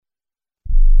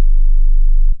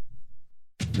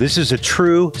This is a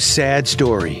true, sad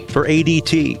story for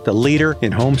ADT, the leader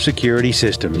in home security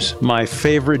systems. My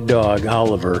favorite dog,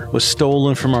 Oliver, was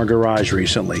stolen from our garage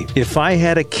recently. If I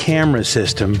had a camera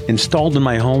system installed in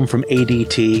my home from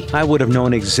ADT, I would have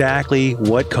known exactly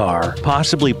what car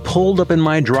possibly pulled up in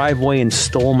my driveway and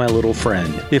stole my little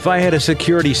friend. If I had a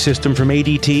security system from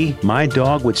ADT, my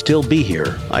dog would still be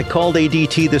here. I called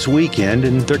ADT this weekend,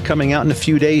 and they're coming out in a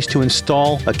few days to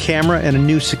install a camera and a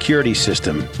new security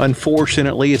system.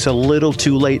 Unfortunately, it's a little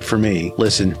too late for me.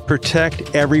 Listen,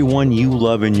 protect everyone you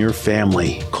love in your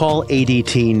family. Call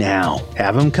ADT now.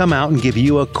 Have them come out and give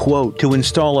you a quote to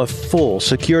install a full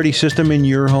security system in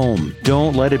your home.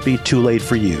 Don't let it be too late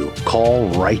for you. Call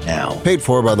right now. Paid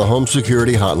for by the Home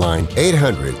Security Hotline.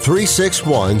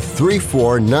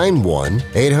 800-361-3491.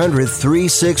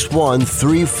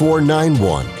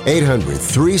 800-361-3491.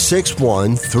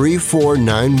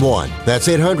 800-361-3491. That's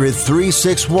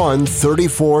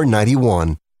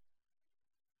 800-361-3491.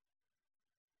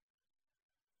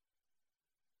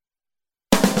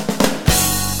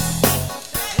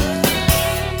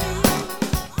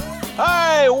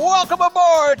 Welcome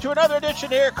aboard to another edition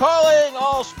here, calling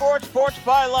all sports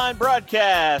Byline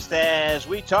broadcast, as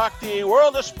we talk the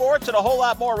world of sports and a whole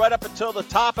lot more right up until the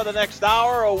top of the next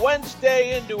hour. A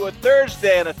Wednesday into a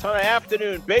Thursday and a ton of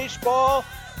afternoon baseball.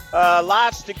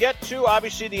 Lots to get to.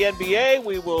 Obviously, the NBA,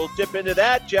 we will dip into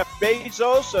that. Jeff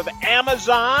Bezos of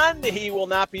Amazon, he will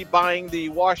not be buying the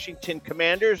Washington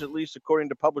Commanders, at least according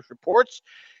to published reports.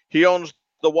 He owns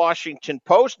the Washington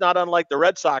Post, not unlike the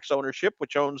Red Sox ownership,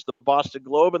 which owns the Boston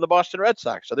Globe and the Boston Red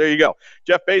Sox. So there you go.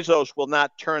 Jeff Bezos will not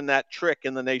turn that trick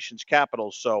in the nation's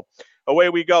capital. So away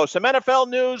we go. Some NFL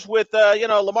news with,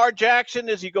 Lamar Jackson.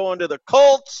 Is he going to the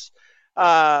Colts?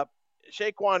 Saquon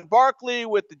Barkley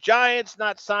with the Giants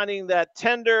not signing that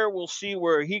tender. We'll see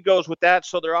where he goes with that.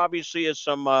 So there obviously is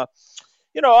some,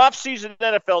 off-season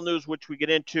NFL news, which we get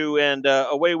into, and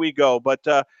away we go. But,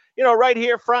 right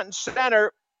here, front and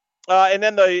center, and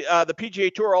then the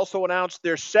PGA Tour also announced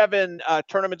there's 7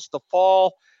 tournaments to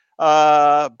fall,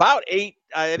 about $8,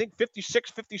 I think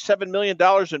 $57 million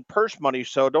in purse money.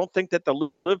 So don't think that the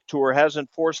LIV Tour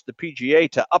hasn't forced the PGA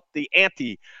to up the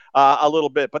ante a little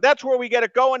bit. But that's where we get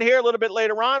it going here. A little bit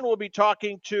later on, we'll be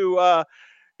talking to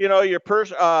your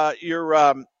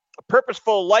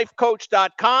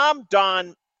purposefullifecoach.com,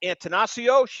 Dawn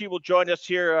Antanasio. She will join us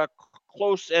here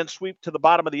close and sweep to the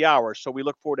bottom of the hour. So we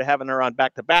look forward to having her on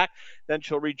back-to-back. Then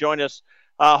she'll rejoin us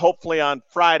hopefully on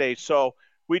Friday. So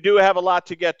we do have a lot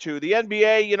to get to. The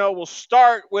NBA, we'll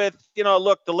start with,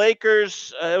 the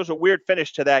Lakers. It was a weird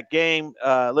finish to that game.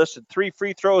 3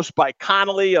 free throws by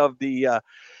Connolly of the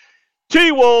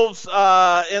T-Wolves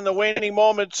in the waning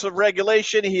moments of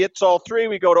regulation. He hits all 3.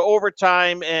 We go to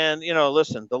overtime. And,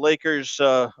 the Lakers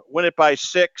win it by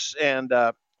 6, and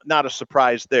not a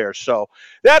surprise there. So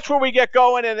that's where we get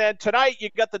going. And then tonight you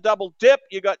got the double dip.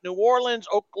 You got New Orleans,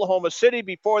 Oklahoma City.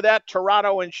 Before that,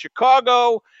 Toronto and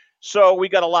Chicago. So we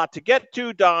got a lot to get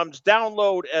to. Dom's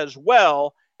download as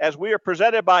well, as we are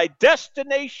presented by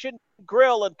Destination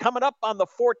Grill. And coming up on the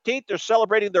 14th, they're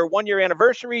celebrating their 1-year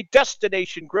anniversary.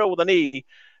 Destination Grill with an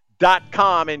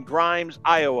E.com in Grimes,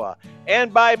 Iowa.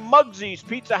 And by Muggsy's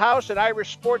Pizza House and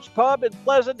Irish Sports Pub in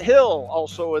Pleasant Hill,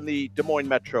 also in the Des Moines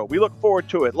Metro. We look forward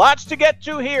to it. Lots to get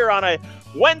to here on a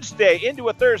Wednesday into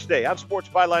a Thursday on Sports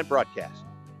Byline broadcast.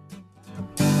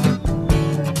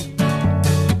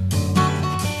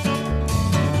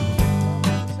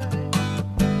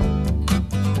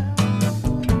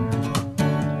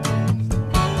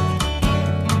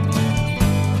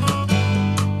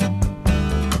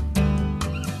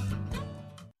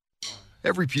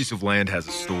 Every piece of land has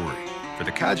a story. For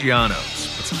the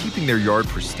Caggianos, it's keeping their yard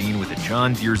pristine with a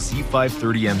John Deere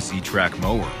Z530MC track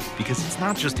mower. Because it's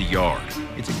not just a yard,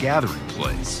 it's a gathering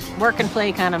place. Work and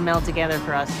play kind of meld together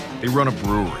for us. They run a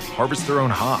brewery, harvest their own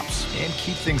hops, and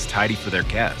keep things tidy for their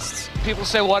guests. People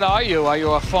say, what are you? Are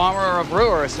you a farmer or a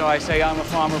brewer? So I say I'm a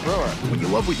farmer brewer. When you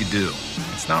love what you do,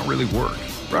 it's not really work.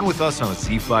 Run with us on a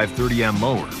Z530M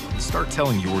mower and start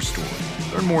telling your story.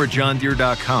 Learn more at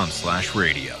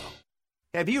johndeere.com/radio.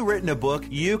 Have you written a book?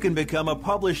 You can become a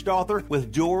published author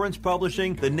with Dorrance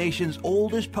Publishing, the nation's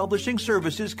oldest publishing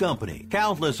services company.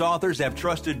 Countless authors have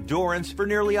trusted Dorrance for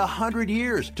nearly 100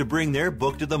 years to bring their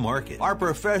book to the market. Our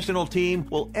professional team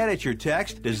will edit your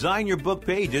text, design your book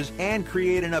pages, and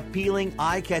create an appealing,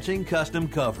 eye-catching custom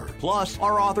cover. Plus,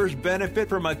 our authors benefit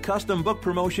from a custom book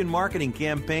promotion marketing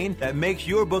campaign that makes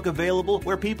your book available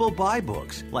where people buy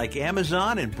books, like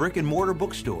Amazon and brick-and-mortar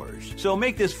bookstores. So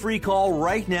make this free call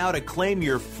right now to claim them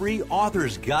your free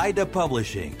Author's Guide to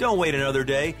Publishing. Don't wait another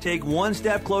day. Take one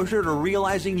step closer to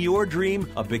realizing your dream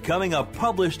of becoming a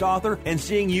published author and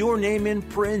seeing your name in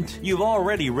print. You've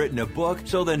already written a book,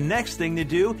 so the next thing to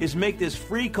do is make this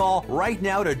free call right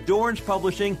now to Dorrance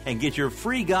Publishing and get your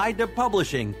free guide to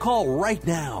publishing. Call right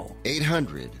now.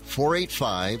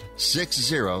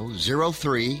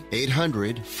 800-485-6003.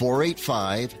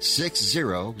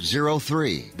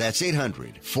 800-485-6003. That's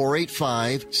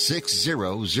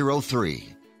 800-485-6003.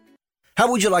 How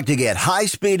would you like to get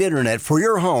high-speed internet for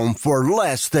your home for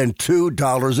less than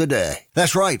 $2 a day?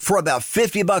 That's right. For about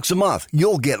 $50 a month,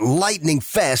 you'll get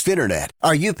lightning-fast internet.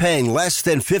 Are you paying less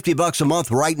than $50 a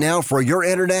month right now for your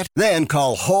internet? Then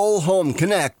call Whole Home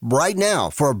Connect right now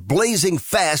for blazing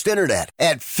fast internet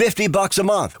at $50 a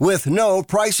month with no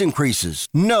price increases,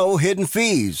 no hidden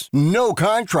fees, no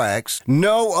contracts,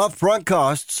 no upfront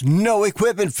costs, no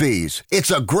equipment fees.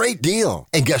 It's a great deal.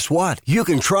 And guess what? You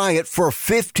can try it for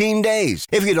 15 days.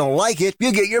 If you don't like it,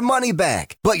 you get your money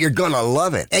back. But you're gonna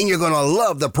love it, and you're gonna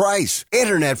love the price.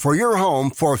 Internet for your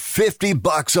home for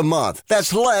 $50 a month.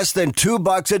 That's less than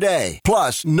 $2 a day.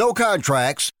 Plus, no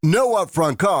contracts, no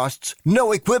upfront costs,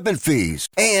 no equipment fees,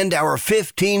 and our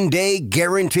 15-day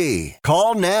guarantee.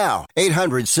 Call now.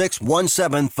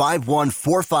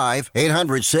 800-617-5145.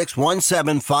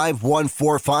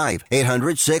 800-617-5145.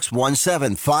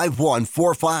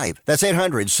 800-617-5145. That's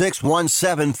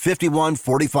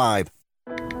 800-617-5145.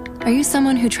 Are you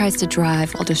someone who tries to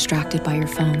drive while distracted by your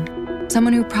phone?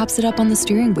 Someone who props it up on the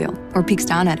steering wheel or peeks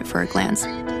down at it for a glance?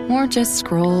 Or just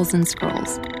scrolls and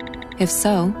scrolls? If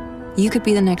so, you could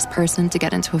be the next person to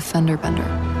get into a fender bender,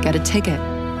 get a ticket,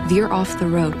 veer off the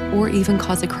road, or even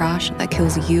cause a crash that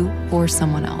kills you or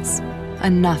someone else.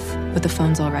 Enough with the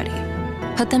phones already.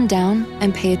 Put them down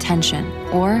and pay attention,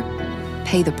 or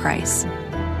pay the price.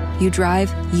 You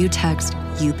drive, you text,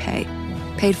 you pay.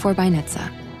 Paid for by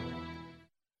NHTSA.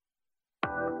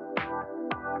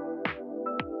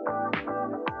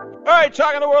 All right,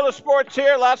 talking the world of sports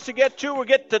here. Lots to get to. We'll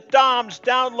get to Dom's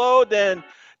download and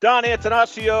Don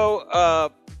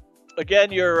Antanasio,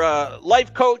 again, your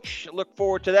life coach. Look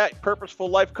forward to that.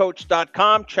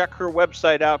 PurposefulLifeCoach.com. Check her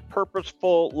website out,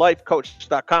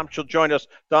 PurposefulLifeCoach.com. She'll join us,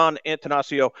 Don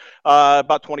Antanasio,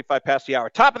 about 25 past the hour.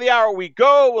 Top of the hour we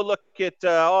go. We'll look at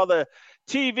all the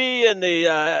TV and the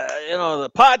the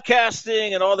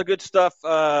podcasting and all the good stuff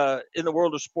in the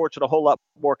world of sports, and a whole lot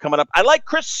more coming up. I like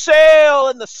Chris Sale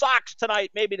and the Sox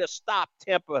tonight, maybe to stop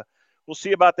Tampa. We'll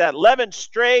see about that. 11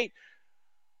 straight.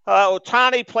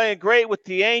 Ohtani playing great with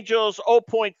the Angels,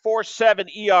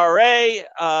 0.47 ERA.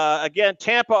 Again,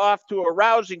 Tampa off to a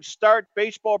rousing start.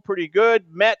 Baseball pretty good.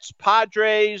 Mets,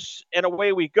 Padres, and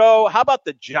away we go. How about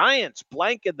the Giants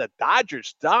blanking the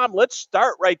Dodgers? Dom, let's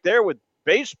start right there with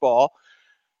baseball.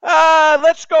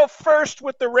 Let's go first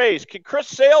with the Rays. Can Chris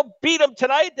Sale beat them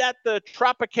tonight at the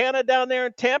Tropicana down there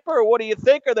in Tampa, or what do you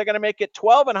think? Are they going to make it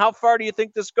 12, and how far do you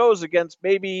think this goes against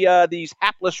maybe these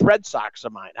hapless Red Sox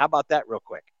of mine? How about that real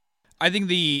quick? I think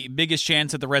the biggest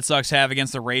chance that the Red Sox have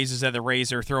against the Rays is that the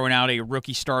Rays are throwing out a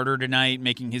rookie starter tonight,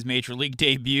 making his Major League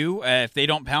debut. If they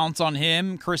don't pounce on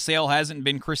him, Chris Sale hasn't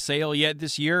been Chris Sale yet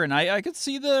this year, and I could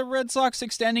see the Red Sox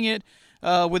extending it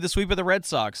with the sweep of the Red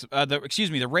Sox.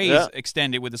 The Rays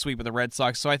extend it with the sweep of the Red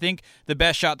Sox. So I think the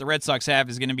best shot the Red Sox have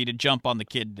is going to be to jump on the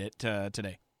kid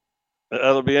today.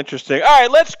 That'll be interesting. All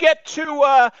right, let's get to,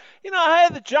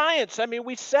 the Giants. I mean,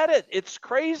 we said it. It's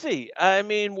crazy. I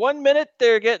mean, 1 minute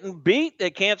they're getting beat. They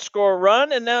can't score a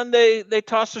run, and then they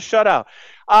toss a shutout.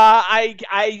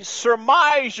 I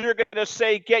surmise you're going to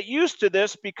say get used to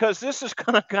this, because this is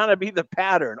going to kind of be the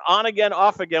pattern. On again,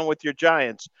 off again with your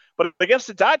Giants. But against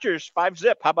the Dodgers,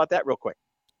 5-0. How about that real quick?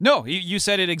 No, you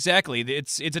said it exactly.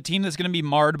 It's a team that's going to be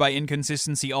marred by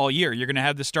inconsistency all year. You're going to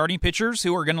have the starting pitchers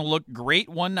who are going to look great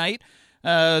one night.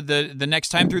 The next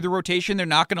time through the rotation, they're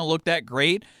not going to look that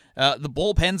great. The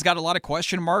bullpen's got a lot of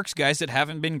question marks, guys that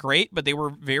haven't been great, but they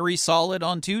were very solid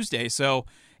on Tuesday. So,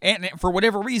 and for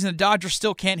whatever reason, the Dodgers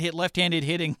still can't hit left-handed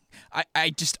hitting.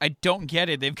 I don't get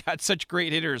it. They've got such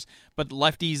great hitters, but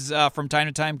lefties from time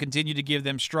to time continue to give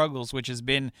them struggles, which has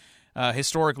been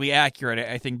historically accurate.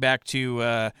 I think back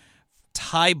to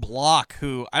Ty Block,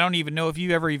 who I don't even know if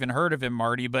you've ever even heard of him,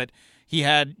 Marty, but he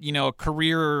had, a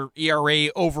career ERA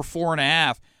over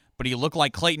 4.5, but he looked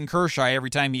like Clayton Kershaw every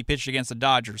time he pitched against the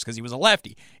Dodgers because he was a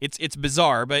lefty. It's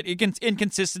bizarre, but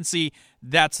inconsistency,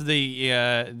 that's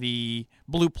the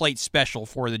blue plate special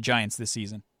for the Giants this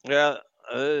season. Yeah,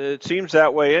 it seems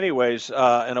that way anyways,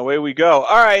 and away we go.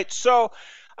 All right, so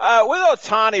With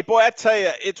Ohtani, boy, I tell you,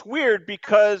 it's weird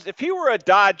because if he were a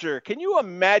Dodger, can you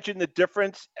imagine the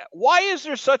difference? Why is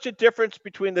there such a difference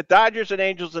between the Dodgers and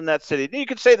Angels in that city? You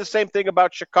could say the same thing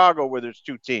about Chicago, where there's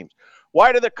two teams.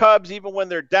 Why do the Cubs, even when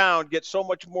they're down, get so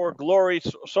much more glory,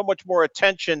 so much more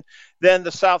attention than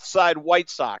the South Side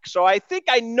White Sox? So I think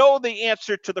I know the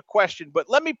answer to the question, but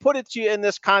let me put it to you in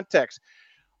this context.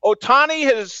 Ohtani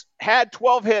has had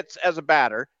 12 hits as a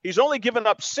batter. He's only given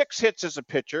up 6 hits as a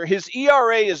pitcher. His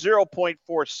ERA is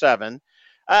 0.47.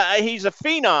 He's a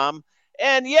phenom,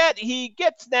 and yet he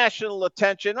gets national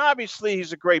attention. Obviously,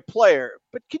 he's a great player.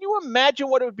 But can you imagine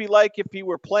what it would be like if he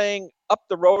were playing up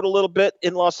the road a little bit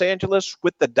in Los Angeles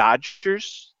with the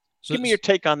Dodgers? Give me your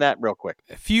take on that real quick.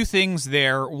 A few things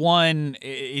there. One,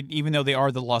 even though they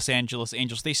are the Los Angeles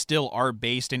Angels, they still are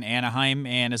based in Anaheim,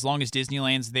 and as long as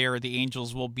Disneyland's there, the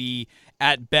Angels will be,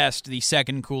 at best, the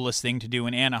second coolest thing to do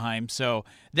in Anaheim. So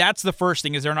that's the first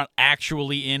thing, is they're not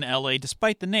actually in L.A.,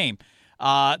 despite the name.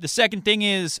 The second thing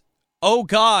is, oh,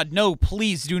 God, no,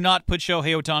 please do not put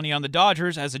Shohei Ohtani on the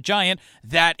Dodgers. As a Giant,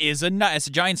 as a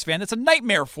Giants fan, that's a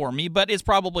nightmare for me, but it's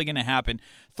probably going to happen.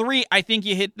 3, I think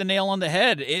you hit the nail on the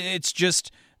head. It's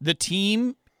just the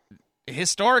team,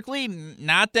 historically,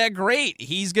 not that great.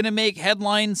 He's going to make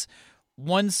headlines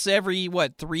once every,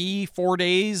 3-4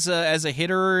 days as a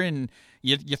hitter, and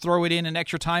you throw it in an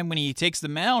extra time when he takes the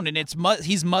mound, and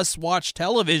he's must-watch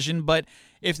television. But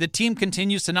if the team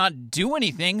continues to not do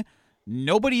anything,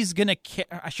 nobody's going to care.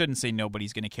 I shouldn't say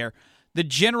nobody's going to care. The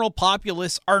general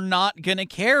populace are not going to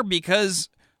care because,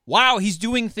 wow, he's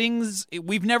doing things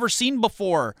we've never seen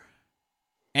before.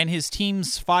 And his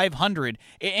team's 500.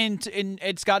 And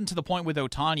it's gotten to the point with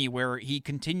Ohtani where he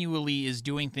continually is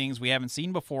doing things we haven't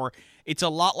seen before. It's a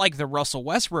lot like the Russell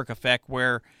Westbrook effect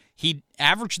where he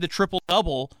averaged the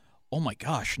triple-double. Oh, my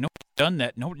gosh, nobody's done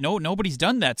that. Nobody's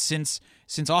done that since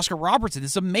Oscar Robertson.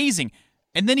 It's amazing.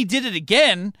 And then he did it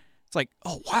again. It's like,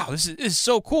 oh, wow, this is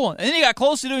so cool. And then he got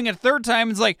close to doing it a third time.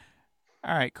 And it's like,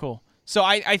 all right, cool. So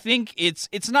I think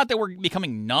it's not that we're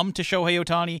becoming numb to Shohei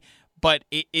Ohtani, but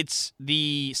it's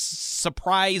the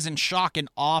surprise and shock and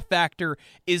awe factor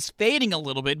is fading a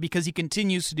little bit because he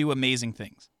continues to do amazing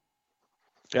things.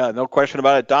 Yeah, no question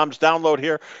about it. Dom's Download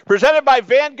here, presented by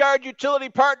Vanguard Utility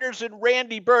Partners and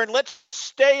Randy Byrne. Let's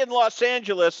stay in Los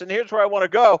Angeles, and here's where I want to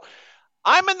go.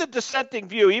 I'm in the dissenting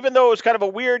view, even though it was kind of a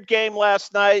weird game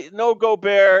last night. No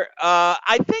Gobert.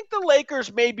 I think the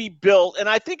Lakers may be built, and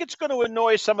I think it's going to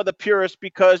annoy some of the purists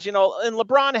because, and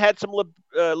LeBron had some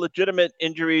legitimate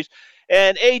injuries.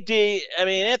 And Anthony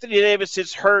Davis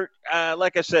is hurt.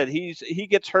 Like I said, he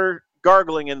gets hurt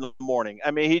gargling in the morning.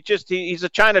 I mean, he's a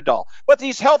China doll. But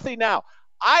he's healthy now.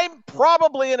 I'm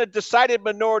probably in a decided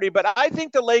minority, but I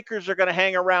think the Lakers are going to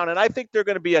hang around, and I think they're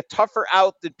going to be a tougher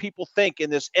out than people think in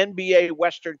this NBA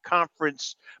Western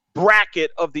Conference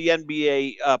bracket of the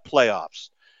NBA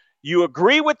playoffs. You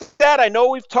agree with that? I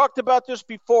know we've talked about this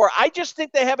before. I just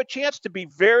think they have a chance to be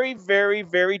very, very,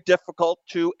 very difficult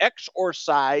to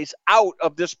exorcise out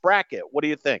of this bracket. What do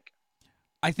you think?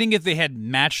 I think if they had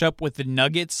matched up with the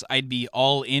Nuggets, I'd be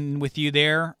all in with you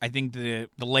there. I think the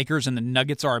Lakers and the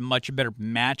Nuggets are a much better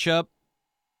matchup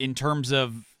in terms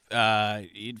of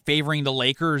favoring the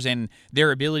Lakers and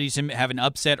their ability to have an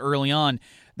upset early on.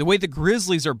 The way the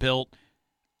Grizzlies are built,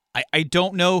 I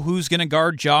don't know who's going to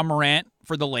guard Ja Morant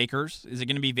for the Lakers. Is it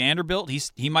going to be Vanderbilt?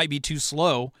 He might be too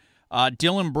slow.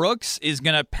 Dylan Brooks is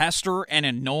going to pester and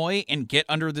annoy and get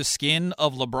under the skin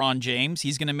of LeBron James.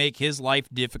 He's going to make his life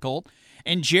difficult.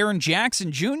 And Jaren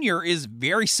Jackson Jr. is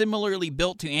very similarly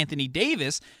built to Anthony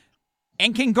Davis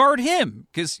and can guard him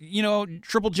because,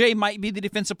 Triple J might be the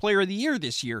Defensive Player of the Year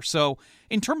this year. So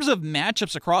in terms of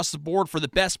matchups across the board for the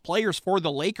best players for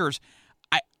the Lakers,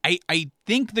 I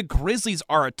think the Grizzlies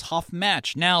are a tough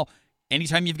match. Now,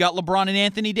 anytime you've got LeBron and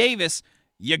Anthony Davis,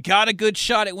 you got a good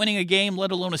shot at winning a game, let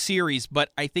alone a series.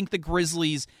 But I think the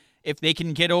Grizzlies, if they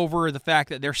can get over the fact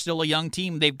that they're still a young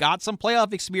team, they've got some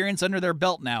playoff experience under their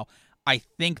belt now. I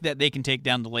think that they can take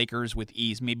down the Lakers with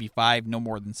ease, maybe 5, no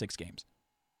more than 6 games.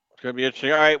 It's going to be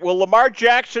interesting. All right, will Lamar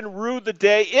Jackson rue the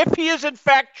day, if he is in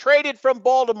fact traded from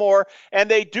Baltimore and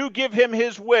they do give him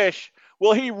his wish,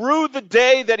 will he rue the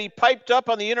day that he piped up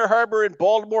on the Inner Harbor in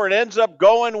Baltimore and ends up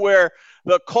going where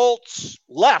the Colts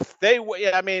left?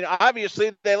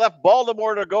 Obviously they left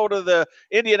Baltimore to go to the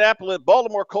Indianapolis.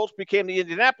 Baltimore Colts became the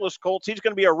Indianapolis Colts. He's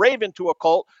going to be a Raven to a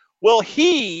Colt. Will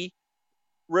he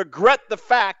regret the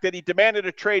fact that he demanded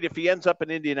a trade if he ends up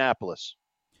in Indianapolis?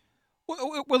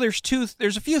 Well, there's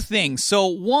a few things. So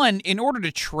one, in order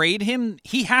to trade him,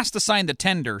 he has to sign the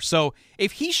tender. So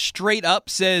if he straight up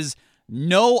says,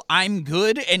 no, I'm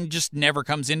good, and just never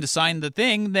comes in to sign the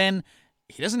thing, then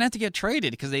he doesn't have to get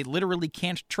traded because they literally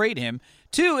can't trade him.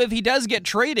 2, if he does get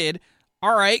traded,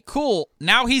 all right, cool.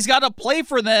 Now he's got to play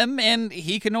for them, and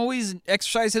he can always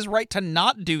exercise his right to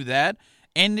not do that,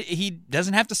 and he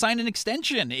doesn't have to sign an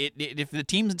extension. If the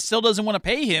team still doesn't want to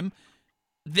pay him,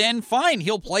 then fine.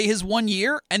 He'll play his 1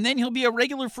 year, and then he'll be a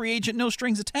regular free agent, no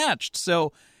strings attached.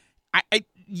 So,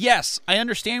 yes, I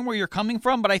understand where you're coming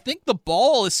from, but I think the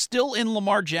ball is still in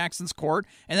Lamar Jackson's court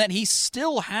and that he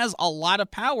still has a lot of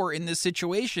power in this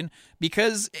situation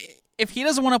because if he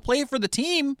doesn't want to play for the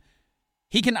team,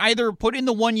 he can either put in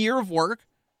the 1 year of work,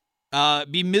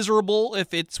 be miserable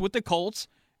if it's with the Colts,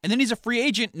 and then he's a free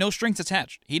agent, no strings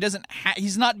attached.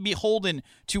 He's not beholden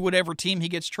to whatever team he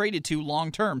gets traded to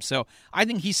long term. So I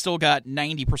think he's still got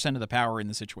 90% of the power in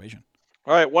the situation.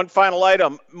 All right, one final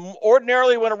item.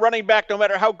 Ordinarily, when a running back, no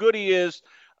matter how good he is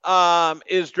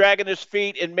dragging his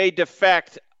feet and may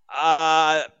defect,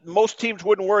 most teams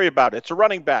wouldn't worry about it. It's a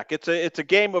running back. It's a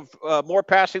game of more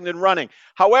passing than running.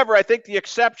 However, I think the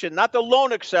exception, not the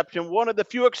lone exception, one of the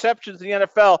few exceptions in the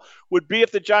NFL would be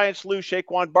if the Giants lose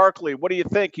Saquon Barkley. What do you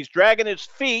think? He's dragging his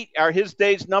feet. Are his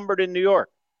days numbered in New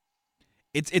York?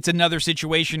 It's another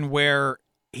situation where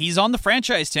he's on the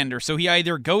franchise tender, so he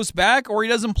either goes back or he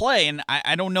doesn't play, and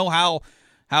I don't know how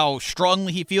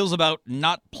strongly he feels about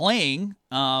not playing.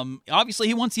 Obviously,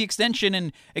 he wants the extension,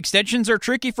 and extensions are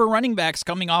tricky for running backs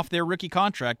coming off their rookie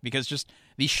contract because just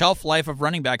the shelf life of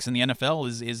running backs in the NFL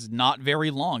is not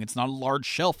very long. It's not a large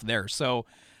shelf there. So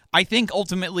I think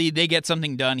ultimately they get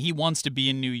something done. He wants to be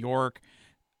in New York.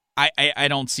 I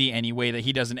don't see any way that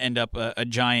he doesn't end up a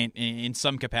Giant in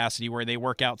some capacity where they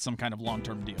work out some kind of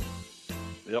long-term deal.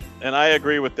 Yep, and I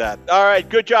agree with that. All right,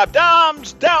 good job.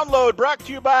 Dom's Download brought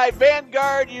to you by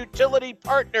Vanguard Utility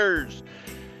Partners.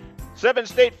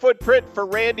 7-state footprint for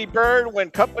Randy Byrne. When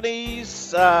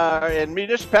companies and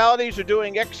municipalities are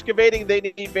doing excavating, they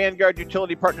need Vanguard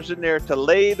Utility Partners in there to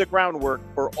lay the groundwork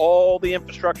for all the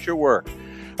infrastructure work.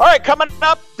 All right, coming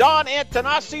up, Don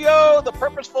Antanasio, the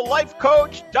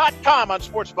PurposefulLifeCoach.com on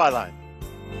Sports Byline.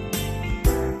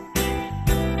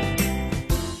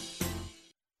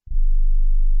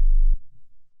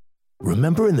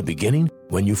 Remember in the beginning,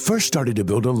 when you first started to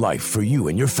build a life for you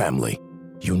and your family,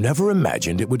 you never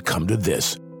imagined it would come to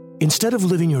this. Instead of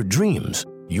living your dreams,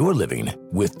 you're living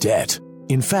with debt.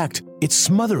 In fact, it's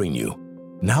smothering you.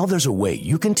 Now there's a way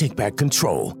you can take back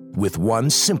control with one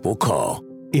simple call.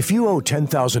 If you owe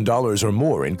 $10,000 or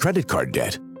more in credit card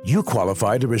debt, you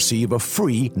qualify to receive a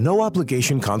free,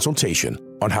 no-obligation consultation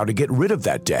on how to get rid of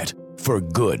that debt for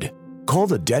good. Call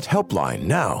the Debt Helpline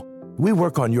now. We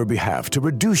work on your behalf to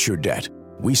reduce your debt.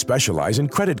 We specialize in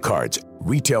credit cards,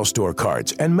 retail store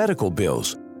cards, and medical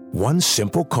bills. One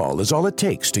simple call is all it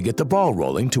takes to get the ball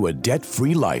rolling to a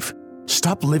debt-free life.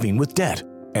 Stop living with debt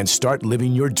and start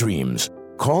living your dreams.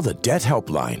 Call the Debt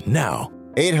Helpline now.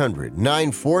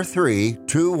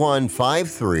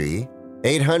 800-943-2153.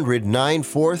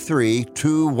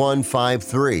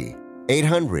 800-943-2153.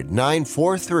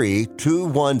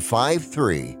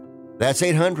 800-943-2153. That's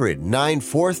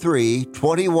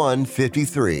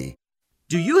 800-943-2153.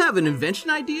 Do you have an invention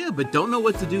idea but don't know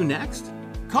what to do next?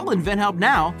 Call InventHelp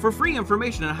now for free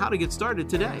information on how to get started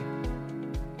today.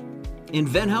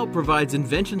 InventHelp provides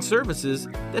invention services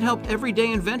that help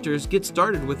everyday inventors get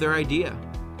started with their idea.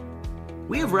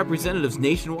 We have representatives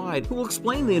nationwide who will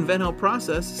explain the InventHelp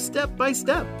process step by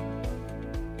step.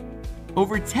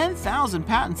 Over 10,000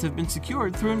 patents have been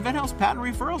secured through InventHelp's patent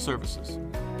referral services.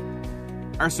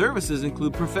 Our services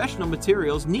include professional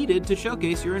materials needed to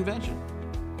showcase your invention,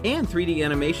 and 3D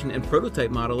animation and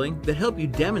prototype modeling that help you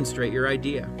demonstrate your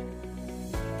idea.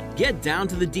 Get down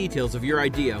to the details of your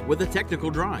idea with a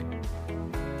technical drawing.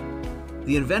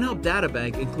 The InventHelp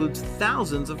Databank includes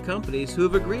thousands of companies who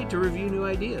have agreed to review new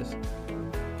ideas.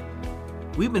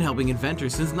 We've been helping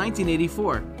inventors since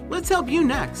 1984. Let's help you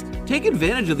next. Take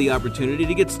advantage of the opportunity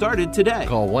to get started today.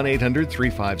 Call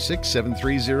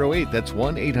 1-800-356-7308. That's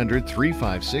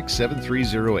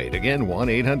 1-800-356-7308. Again,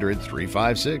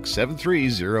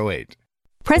 1-800-356-7308.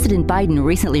 President Biden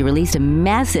recently released a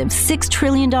massive $6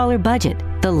 trillion budget,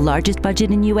 the largest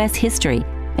budget in U.S. history.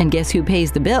 And guess who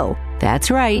pays the bill? That's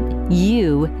right,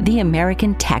 you, the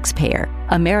American taxpayer.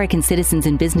 American citizens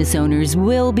and business owners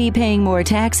will be paying more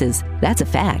taxes. That's a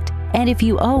fact. And if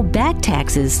you owe back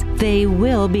taxes, they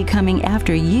will be coming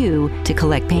after you to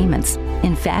collect payments.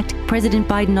 In fact, President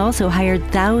Biden also hired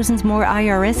thousands more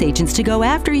IRS agents to go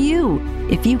after you.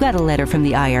 If you got a letter from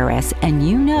the IRS and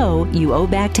you know you owe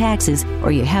back taxes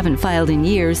or you haven't filed in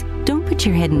years, don't put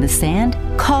your head in the sand.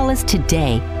 Call us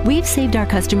today. We've saved our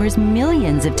customers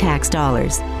millions of tax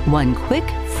dollars. One quick,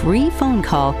 free phone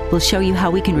call will show you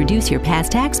how we can reduce your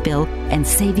past tax bill and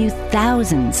save you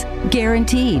thousands.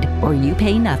 Guaranteed, or you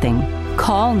pay nothing.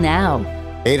 Call now.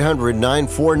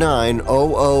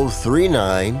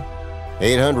 800-949-0039.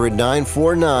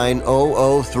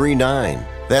 800-949-0039.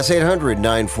 That's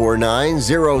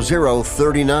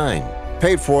 800-949-0039.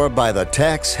 Paid for by the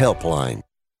Tax Helpline.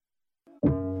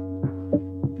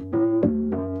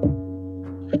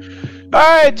 All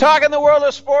right, talking the world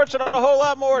of sports and a whole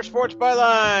lot more. Sports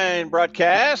Byline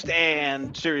broadcast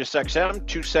and Sirius XM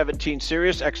 217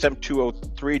 Sirius XM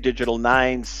 203 Digital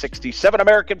 967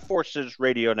 American Forces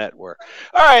Radio Network.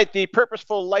 All right, the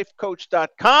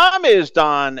PurposefulLifeCoach.com is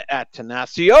Dawn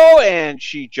Atanasio, and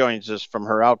she joins us from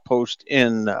her outpost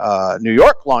in New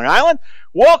York, Long Island.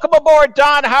 Welcome aboard,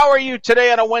 Dawn. How are you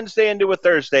today on a Wednesday into a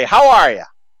Thursday? How are you?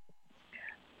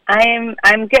 I'm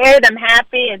good. I'm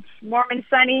happy. It's warm and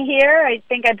sunny here. I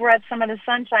think I brought some of the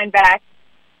sunshine back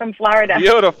from Florida.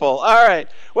 Beautiful. All right.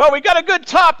 Well, we got a good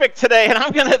topic today, and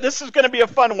this is gonna be a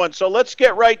fun one. So let's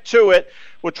get right to it.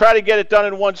 We'll try to get it done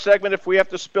in one segment. If we have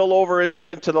to spill over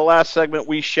into the last segment,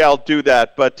 we shall do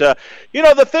that. But the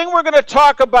thing we're gonna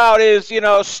talk about is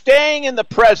staying in the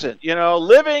present.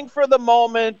 Living for the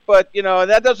moment. But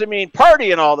that doesn't mean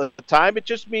partying all the time. It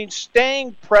just means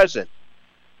staying present.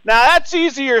 Now, that's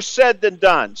easier said than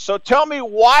done. So tell me,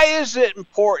 why is it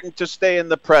important to stay in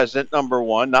the present, number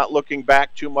one, not looking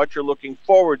back too much or looking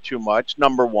forward too much,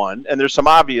 number one? And there's some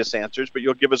obvious answers, but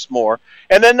you'll give us more.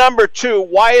 And then number two,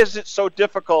 why is it so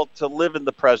difficult to live in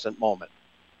the present moment?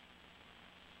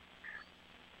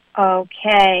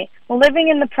 Okay. Well, living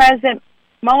in the present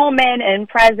moment and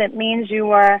present means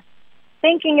you are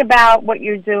thinking about what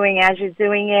you're doing as you're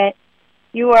doing it.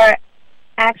 You are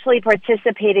actually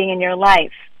participating in your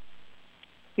life.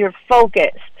 You're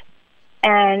focused.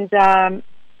 And I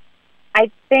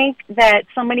think that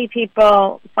so many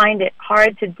people find it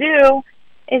hard to do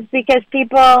is because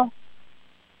people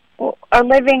are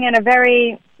living in a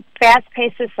very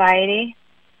fast-paced society,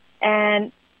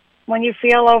 and when you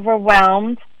feel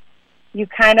overwhelmed, you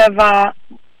kind of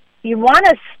you want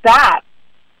to stop,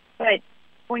 but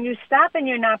when you stop and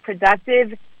you're not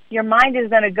productive, your mind is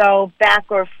going to go back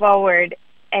or forward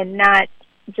and not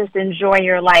just enjoy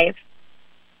your life.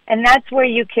 And that's where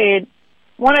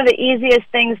one of the easiest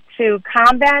things to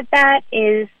combat that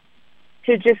is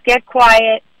to just get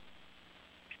quiet,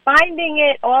 finding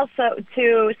it also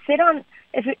to sit on,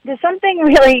 there's something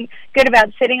really good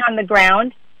about sitting on the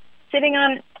ground, sitting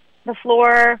on the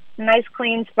floor, nice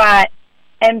clean spot,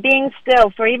 and being still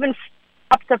for even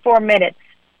up to 4 minutes.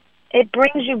 It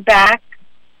brings you back,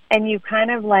 and you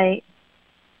kind of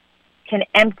can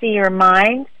empty your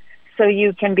mind so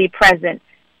you can be present.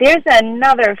 There's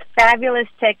another fabulous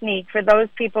technique for those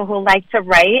people who like to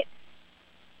write.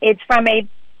 It's from a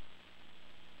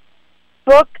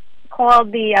book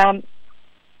called I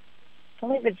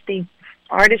believe it's The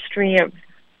Artistry of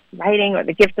Writing or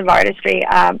The Gift of Artistry.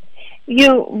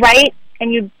 You write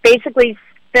and you basically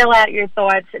fill out your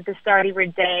thoughts at the start of your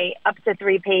day, up to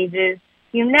 3 pages.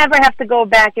 You never have to go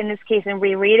back, in this case, and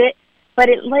reread it, but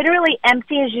it literally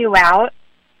empties you out,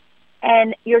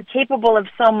 and you're capable of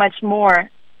so much more.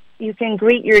 You can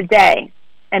greet your day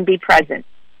and be present.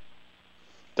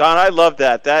 Don, I love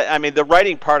that. The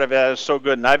writing part of it is so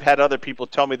good, and I've had other people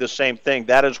tell me the same thing.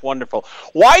 That is wonderful.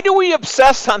 Why do we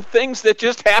obsess on things that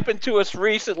just happened to us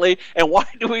recently, and why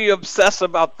do we obsess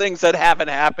about things that haven't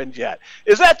happened yet?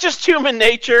 Is that just human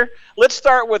nature? Let's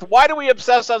start with, why do we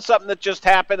obsess on something that just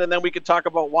happened, and then we can talk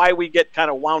about why we get kind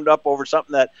of wound up over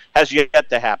something that has yet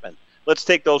to happen. Let's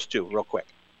take those two real quick.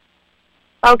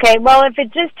 Okay, well, if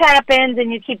it just happens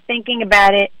and you keep thinking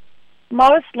about it,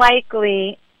 most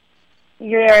likely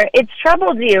it's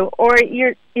troubled you, or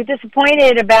you're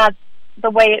disappointed about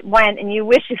the way it went, and you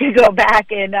wish you could go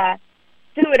back and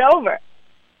do it over.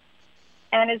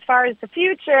 And as far as the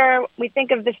future, we think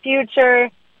of the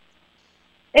future,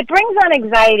 it brings on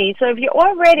anxiety. So if you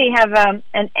already have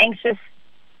an anxious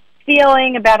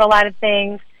feeling about a lot of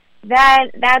things,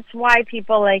 that's why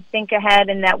people think ahead,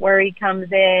 and that worry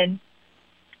comes in.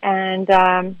 And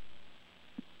that's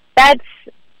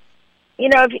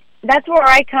where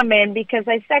I come in, because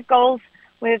I set goals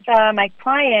with my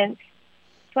clients,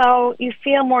 so you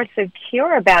feel more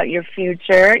secure about your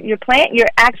future. You're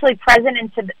actually present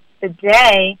into the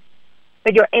day,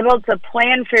 but you're able to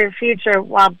plan for your future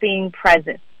while being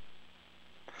present.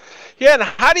 Yeah, and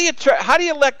how do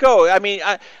you let go? I mean,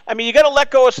 you got to let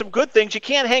go of some good things. You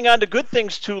can't hang on to good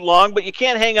things too long, but you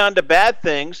can't hang on to bad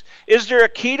things. Is there a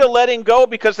key to letting go?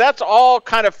 Because that's all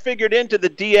kind of figured into the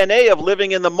DNA of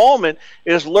living in the moment,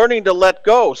 is learning to let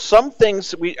go. Some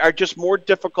things are just more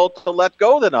difficult to let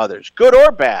go than others, good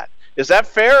or bad. Is that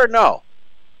fair or no?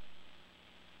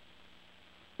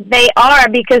 They are,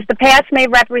 because the past may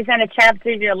represent a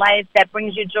chapter of your life that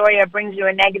brings you joy or brings you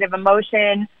a negative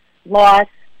emotion, loss,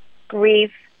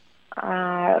 grief.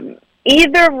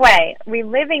 Either way,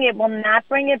 reliving it will not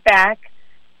bring it back,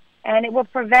 and it will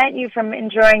prevent you from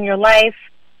enjoying your life.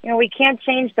 We can't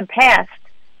change the past.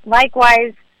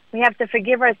 Likewise, we have to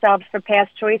forgive ourselves for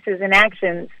past choices and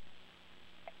actions.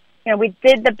 We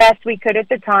did the best we could at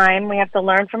the time. We have to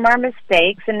learn from our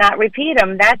mistakes and not repeat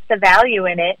them. That's the value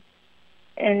in it.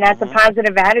 And that's a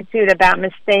positive attitude about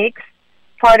mistakes,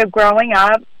 part of growing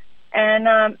up.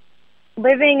 And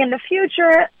living in the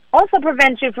future also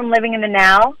prevents you from living in the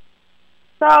now.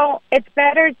 So it's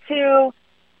better to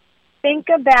think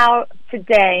about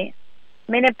today,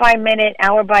 minute by minute,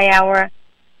 hour by hour,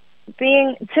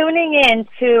 tuning in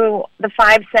to the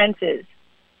five senses.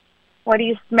 What do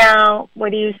you smell?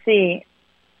 What do you see?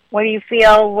 What do you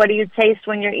feel? What do you taste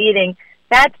when you're eating?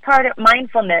 That's part of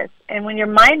mindfulness. And when you're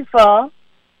mindful,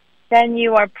 then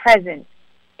you are present.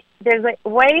 There's a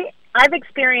way I've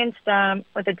experienced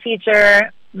with a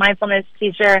teacher, mindfulness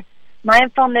teacher,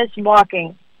 mindfulness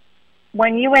walking.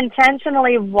 When you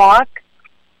intentionally walk,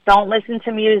 don't listen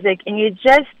to music, and you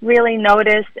just really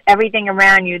notice everything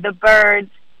around you, the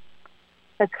birds,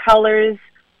 the colors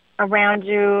around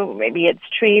you, maybe it's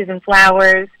trees and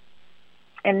flowers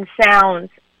and sounds.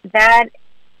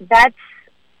 That's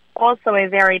also a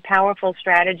very powerful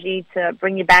strategy to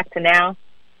bring you back to now.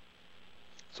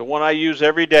 It's the one I use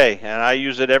every day, and I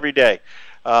use it every day.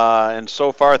 And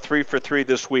so far, 3 for 3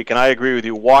 this week. And I agree with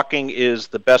you. Walking is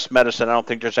the best medicine. I don't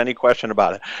think there's any question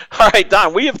about it. All right,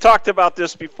 Don, we have talked about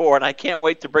this before, and I can't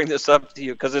wait to bring this up to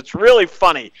you because it's really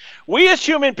funny. We as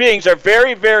human beings are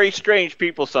very, very strange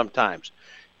people sometimes.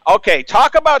 Okay,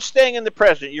 talk about staying in the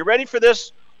present. You ready for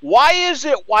this? Why is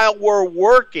it while we're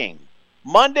working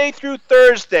Monday through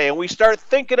Thursday and we start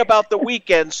thinking about the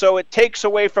weekend so it takes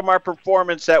away from our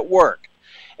performance at work?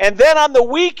 And then on the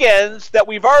weekends that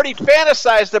we've already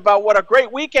fantasized about what a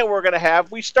great weekend we're going to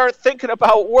have, we start thinking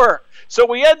about work. So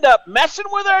we end up messing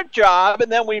with our job,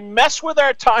 and then we mess with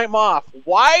our time off.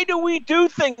 Why do we do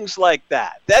things like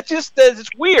that? It's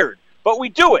weird, but we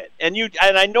do it. And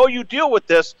I know you deal with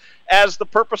this as the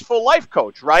Purposeful Life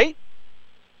Coach, right?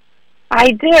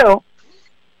 I do.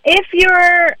 If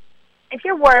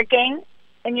you're working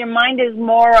and your mind is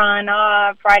more on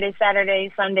Friday,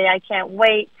 Saturday, Sunday, I can't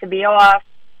wait to be off,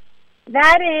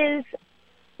 that is,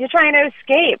 you're trying to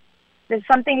escape. There's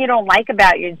something you don't like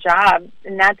about your job,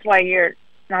 and that's why you're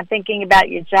not thinking about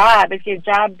your job. If your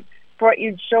job brought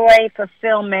you joy,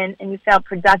 fulfillment, and you felt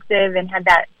productive and had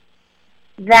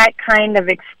that kind of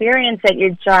experience at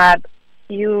your job,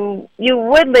 you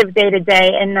would live day to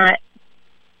day and not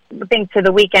think to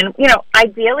the weekend.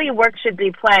 Ideally, work should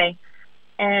be play.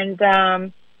 And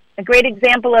a great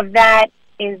example of that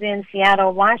is in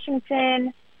Seattle,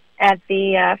 Washington, at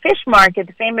the fish market,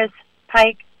 the famous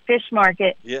Pike Fish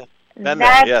Market. Yeah,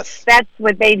 yes. That's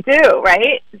what they do,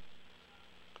 right?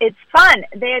 It's fun.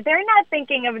 They're not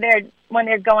thinking of when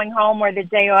they're going home or the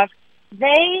day off.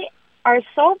 They are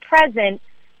so present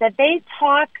that they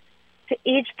talk to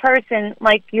each person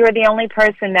like you're the only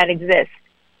person that exists.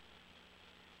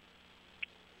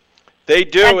 They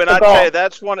do, and I tell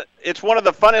you, it's one of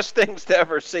the funnest things to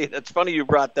ever see. That's funny you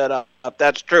brought that up.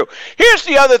 That's true. Here's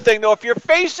the other thing, though. If you're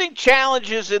facing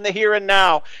challenges in the here and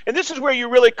now, and this is where you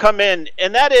really come in,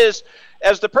 and that is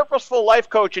as the Purposeful Life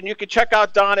Coach, and you can check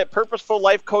out Don at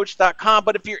purposefullifecoach.com,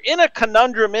 but if you're in a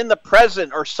conundrum in the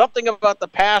present or something about the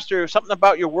past or something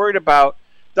about you're worried about,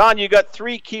 Don, you got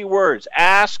 3 key words.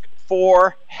 Ask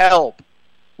for help.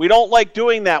 We don't like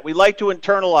doing that. We like to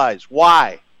internalize.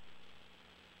 Why?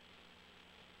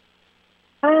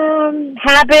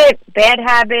 Bad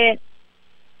habit,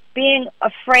 being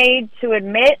afraid to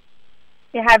admit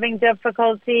you're having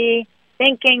difficulty,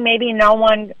 thinking maybe no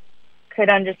one could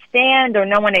understand or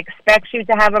no one expects you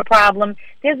to have a problem.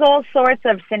 There's all sorts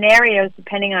of scenarios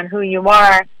depending on who you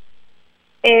are.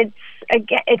 It's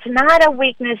not a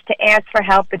weakness to ask for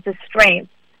help, it's a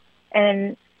strength.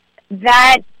 And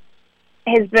that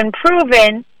has been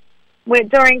proven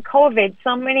during COVID.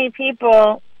 So many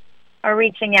people are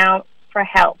reaching out for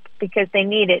help because they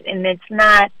need it, and it's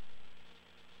not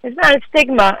a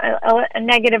stigma, a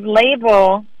negative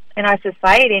label in our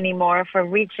society anymore for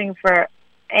reaching for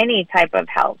any type of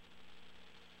help.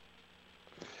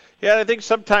 Yeah, I think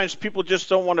sometimes people just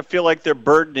don't want to feel like they're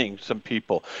burdening some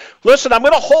people. Listen, I'm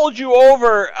going to hold you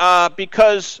over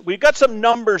because we've got some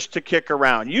numbers to kick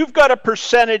around. You've got a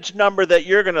percentage number that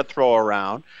you're going to throw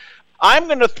around. I'm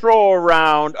going to throw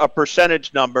around a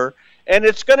percentage number, and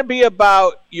it's going to be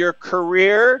about your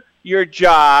career, your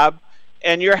job,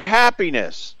 and your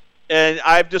happiness. And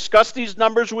I've discussed these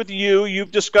numbers with you.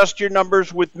 You've discussed your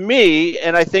numbers with me,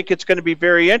 and I think it's going to be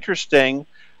very interesting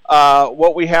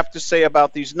what we have to say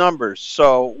about these numbers.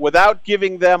 So without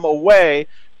giving them away,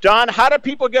 Don, how do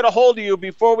people get a hold of you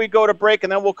before we go to break?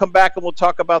 And then we'll come back and we'll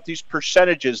talk about these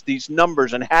percentages, these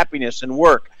numbers, and happiness and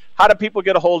work. How do people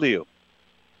get a hold of you?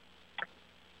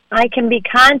 I can be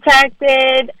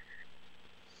contacted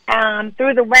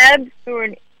through the web, through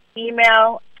an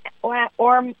email, or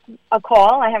a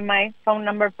call. I have my phone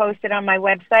number posted on my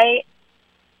website,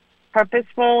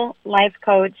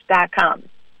 purposefullifecoach.com.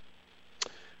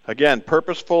 Again,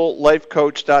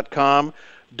 purposefullifecoach.com.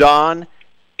 Don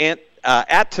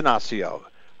Attanasio.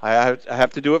 I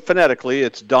have to do it phonetically.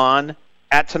 It's Don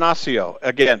Attanasio.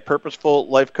 Again,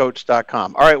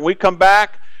 purposefullifecoach.com. All right, when we come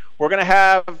back, we're going to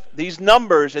have these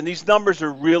numbers, and these numbers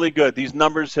are really good. These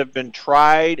numbers have been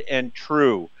tried and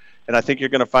true, and I think you're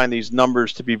going to find these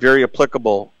numbers to be very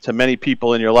applicable to many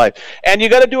people in your life. And you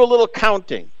got to do a little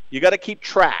counting. You got to keep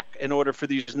track in order for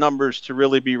these numbers to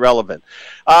really be relevant.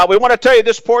 We want to tell you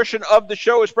this portion of the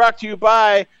show is brought to you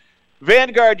by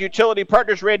Vanguard Utility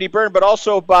Partners, Randy Byrne, but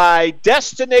also by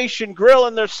Destination Grill,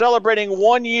 and they're celebrating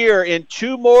 1 year in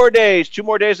 2 more days. 2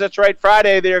 more days, that's right.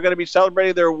 Friday, they are going to be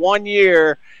celebrating their 1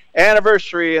 year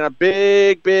anniversary and a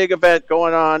big, big event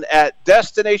going on at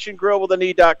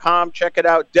DestinationGrillWithAnE.com. Check it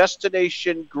out,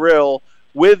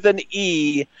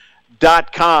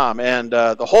 DestinationGrillWithAnE.com. And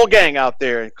the whole gang out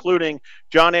there, including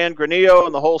John Ann Granillo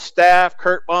and the whole staff,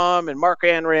 Kurt Baum and Mark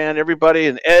Anran, everybody,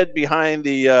 and Ed behind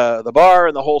the bar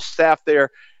and the whole staff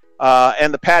there.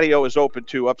 And the patio is open,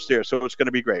 too, upstairs, so it's going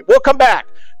to be great. We'll come back.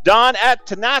 Don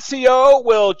Attanasio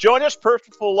will join us,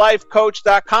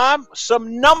 purposefullifecoach.com.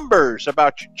 Some numbers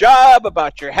about your job,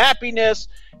 about your happiness,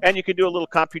 and you can do a little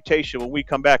computation when we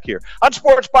come back here on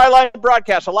Sports Byline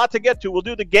Broadcast. A lot to get to. We'll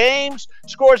do the games,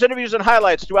 scores, interviews, and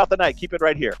highlights throughout the night. Keep it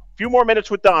right here. A few more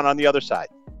minutes with Don on the other side.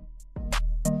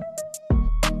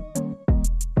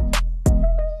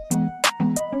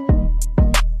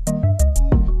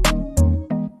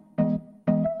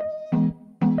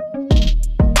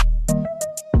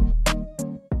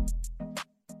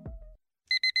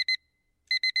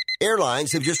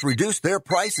 Airlines have just reduced their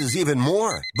prices even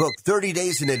more. Book 30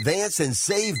 days in advance and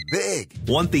save big.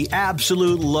 Want the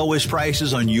absolute lowest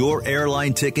prices on your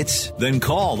airline tickets? Then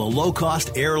call the Low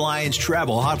Cost Airlines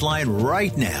Travel Hotline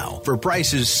right now for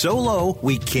prices so low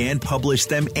we can't publish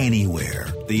them anywhere.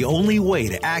 The only way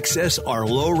to access our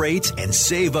low rates and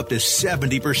save up to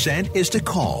 70% is to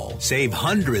call. Save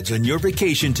hundreds on your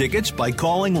vacation tickets by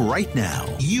calling right now.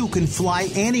 You can fly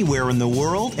anywhere in the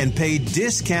world and pay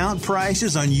discount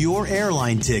prices on your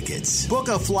airline tickets. Book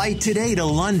a flight today to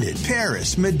London,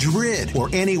 Paris, Madrid, or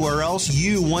anywhere else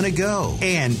you want to go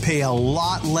and pay a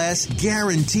lot less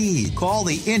guaranteed. Call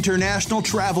the International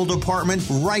Travel Department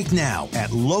right now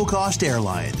at Low Cost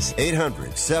Airlines.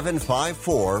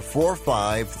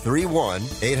 800-754-4531.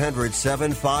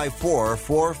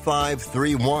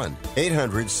 800-754-4531.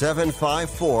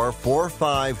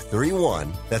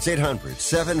 800-754-4531. That's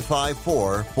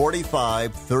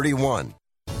 800-754-4531.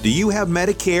 Do you have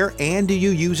Medicare and do you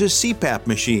use a CPAP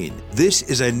machine? This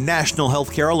is a national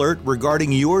healthcare alert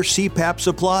regarding your CPAP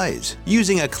supplies.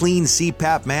 Using a clean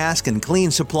CPAP mask and clean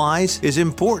supplies is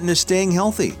important to staying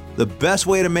healthy. The best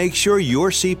way to make sure your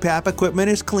CPAP equipment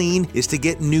is clean is to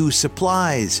get new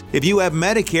supplies. If you have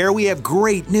Medicare, we have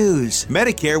great news.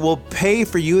 Medicare will pay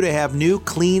for you to have new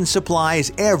clean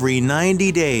supplies every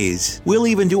 90 days. We'll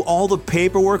even do all the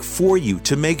paperwork for you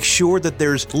to make sure that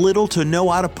there's little to no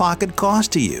out-of-pocket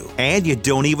cost to you. And you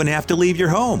don't even have to leave your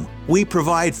home. We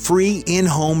provide free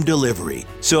in-home delivery.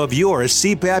 So if you're a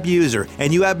CPAP user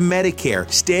and you have Medicare,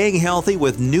 staying healthy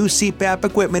with new CPAP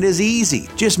equipment is easy.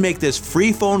 Just make this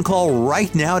free phone call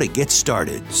right now to get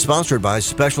started. Sponsored by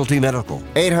Specialty Medical.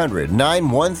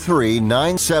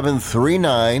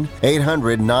 800-913-9739.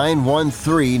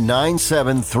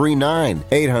 800-913-9739.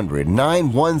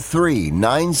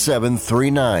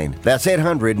 800-913-9739. That's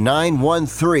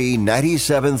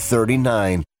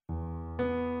 800-913-9739.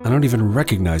 I don't even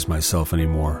recognize myself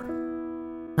anymore.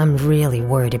 I'm really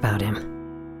worried about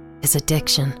him. His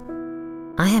addiction.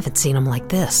 I haven't seen him like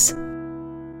this.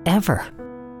 Ever.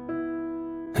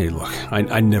 Hey, look,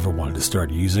 I never wanted to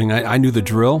start using. I knew the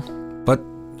drill, but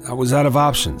I was out of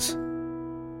options.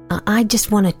 I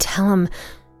just want to tell him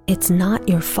it's not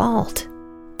your fault.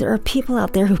 There are people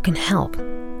out there who can help.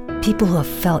 People who have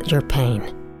felt your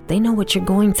pain. They know what you're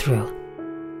going through.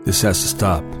 This has to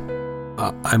stop.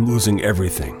 I'm losing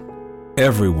everything.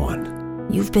 Everyone.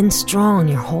 You've been strong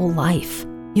your whole life.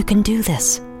 You can do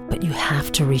this, but you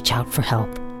have to reach out for help.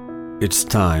 It's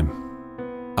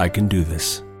time. I can do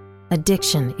this.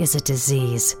 Addiction is a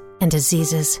disease, and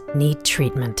diseases need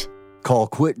treatment. Call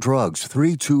Quit Drugs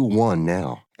 321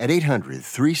 now at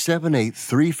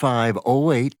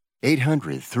 800-378-3508,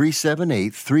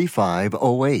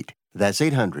 800-378-3508. That's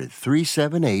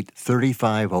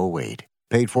 800-378-3508.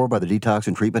 Paid for by the Detox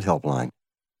and Treatment Helpline.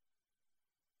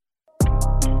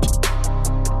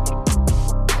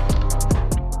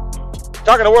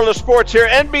 Talking the world of sports here.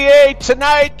 NBA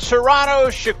tonight,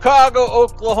 Toronto, Chicago,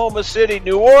 Oklahoma City,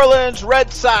 New Orleans,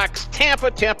 Red Sox,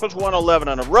 Tampa. Tampa's won 11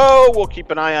 in a row. We'll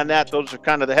keep an eye on that. Those are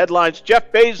kind of the headlines.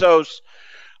 Jeff Bezos,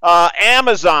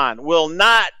 Amazon will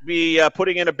not be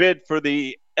putting in a bid for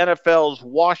the NFL's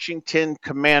Washington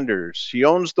Commanders. He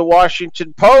owns the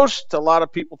Washington Post. A lot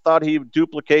of people thought he would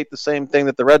duplicate the same thing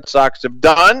that the Red Sox have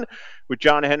done, with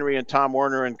John Henry and Tom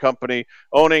Werner and company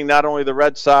owning not only the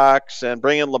Red Sox and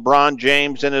bringing LeBron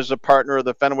James in as a partner of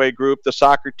the Fenway Group, the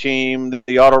soccer team,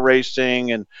 the auto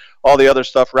racing, and all the other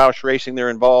stuff, Roush Racing,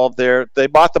 they're involved there. They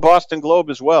bought the Boston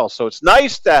Globe as well. So it's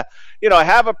nice to,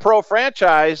 have a pro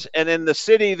franchise, and in the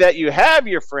city that you have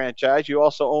your franchise, you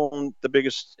also own the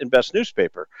biggest and best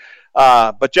newspaper.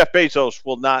 But Jeff Bezos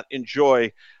will not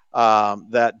enjoy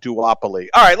that duopoly.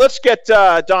 All right, let's get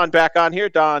Don back on here.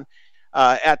 Don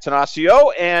at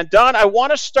Tenasio. And Don, I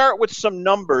want to start with some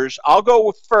numbers. I'll go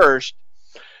with first.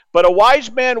 But a wise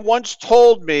man once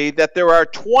told me that there are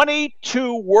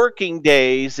 22 working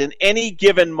days in any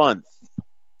given month.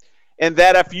 And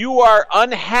that if you are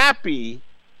unhappy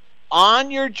on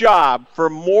your job for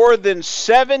more than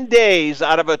 7 days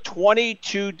out of a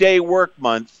 22-day work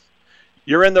month,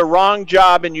 you're in the wrong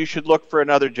job and you should look for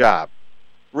another job.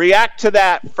 React to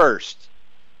that first.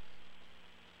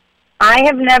 I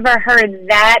have never heard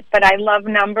that, but I love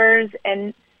numbers,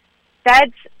 and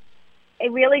that's a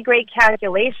really great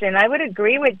calculation. I would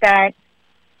agree with that.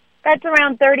 That's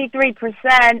around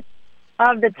 33%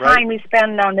 of the time we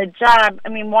spend on the job. I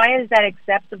mean, why is that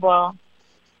acceptable?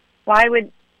 Why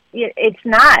would it's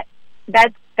not?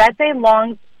 That's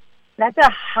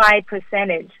a high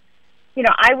percentage.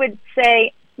 I would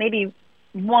say maybe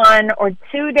 1 or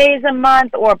 2 days a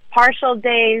month or partial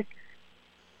days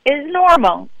is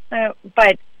normal,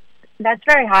 but that's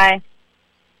very high.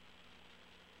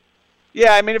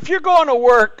 Yeah, I mean, if you're going to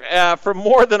work for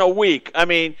more than a week,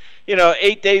 8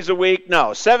 days a week,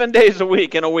 7 days a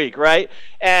week in a week, right?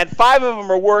 And 5 of them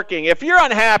are working. If you're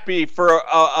unhappy for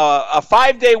a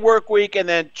 5-day work week and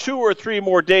then 2 or 3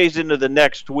 more days into the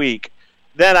next week,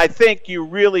 then I think you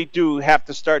really do have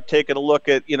to start taking a look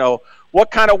at,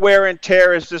 what kind of wear and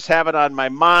tear is this having on my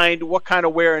mind? What kind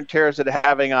of wear and tear is it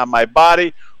having on my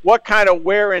body? What kind of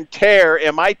wear and tear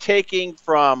am I taking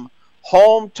from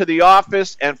home to the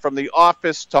office and from the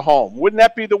office to home? Wouldn't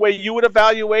that be the way you would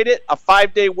evaluate it, a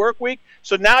 5-day work week?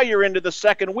 So now you're into the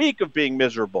second week of being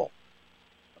miserable.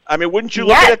 I mean, wouldn't you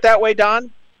look at it that way, Don?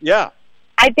 Yeah.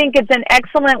 I think it's an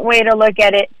excellent way to look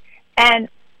at it. And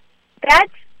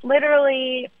that's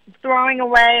literally throwing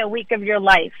away a week of your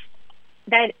life.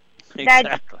 That's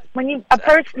when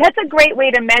that's a great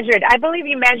way to measure it. I believe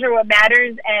you measure what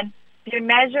matters, and you're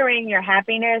measuring your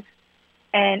happiness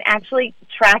and actually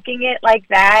tracking it like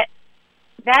that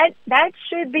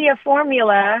should be a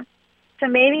formula to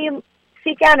maybe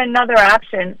seek out another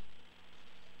option.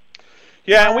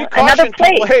 Yeah, and we caution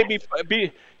people,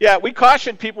 we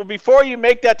caution people before you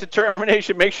make that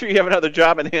determination, make sure you have another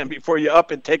job in hand before you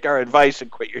up and take our advice and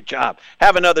quit your job.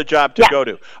 Have another job to go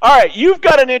to. All right, you've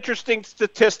got an interesting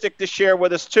statistic to share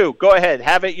with us too. Go ahead,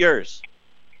 have it yours.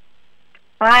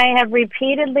 I have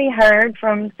repeatedly heard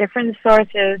from different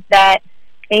sources that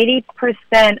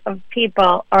 80% of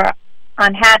people are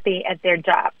unhappy at their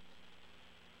job.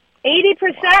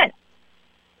 80%. Wow.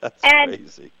 That's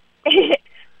crazy.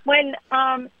 When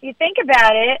you think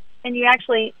about it, and you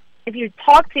actually, if you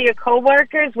talk to your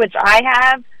coworkers, which I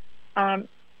have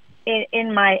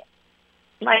in my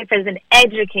life as an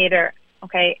educator,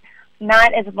 okay,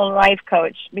 not as a life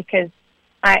coach, because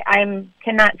I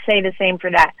cannot say the same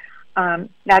for that.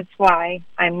 That's why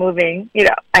I'm moving.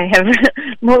 I have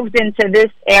moved into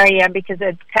this area because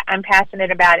I'm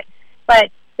passionate about it.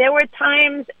 But there were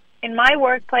times in my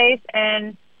workplace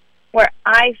and where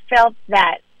I felt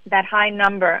that high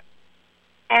number.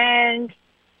 And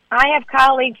I have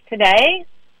colleagues today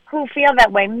who feel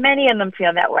that way. Many of them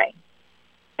feel that way.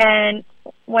 And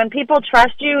when people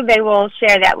trust you, they will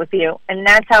share that with you. And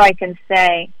that's how I can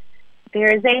say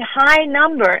there is a high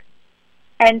number,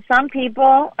 and some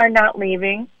people are not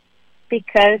leaving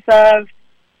because of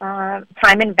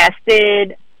time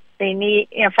invested. They need,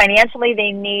 financially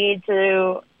they need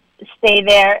to stay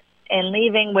there, and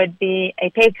leaving would be a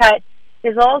pay cut.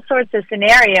 There's all sorts of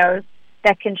scenarios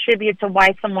that contribute to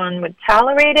why someone would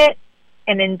tolerate it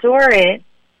and endure it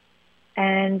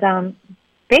and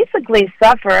basically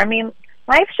suffer. I mean,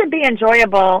 life should be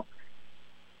enjoyable.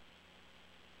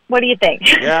 What do you think?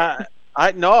 Yeah,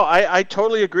 I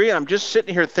totally agree. I'm just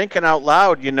sitting here thinking out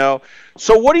loud,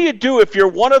 So what do you do if you're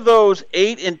one of those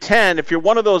 8 and 10? If you're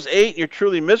one of those 8 and you're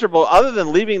truly miserable, other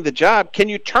than leaving the job, can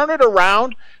you turn it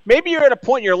around? Maybe you're at a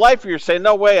point in your life where you're saying,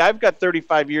 no way, I've got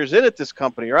 35 years in at this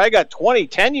company, or I got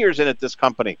 10 years in at this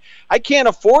company. I can't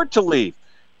afford to leave.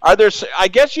 I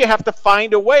guess you have to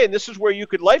find a way, and this is where you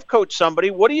could life coach somebody.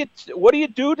 What do you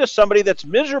do to somebody that's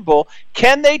miserable?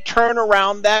 Can they turn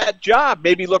around that job?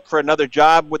 Maybe look for another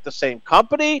job with the same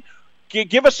company.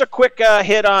 Give us a quick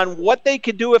hit on what they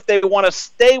can do if they want to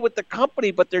stay with the company,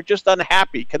 but they're just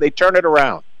unhappy. Can they turn it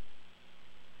around?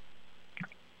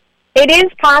 It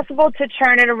is possible to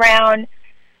turn it around.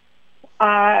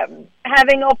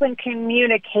 Having open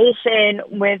communication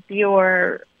with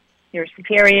your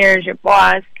superiors, your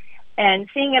boss, and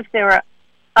seeing if there are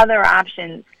other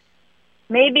options.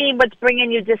 Maybe what's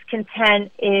bringing you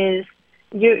discontent is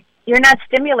you're not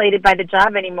stimulated by the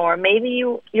job anymore. Maybe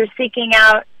you're seeking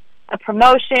out a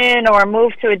promotion or a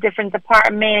move to a different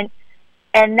department,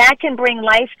 and that can bring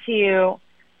life to you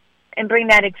and bring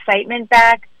that excitement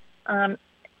back.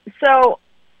 So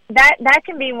that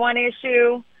can be one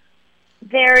issue.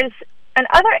 There's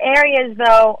other areas,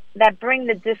 though, that bring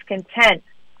the discontent.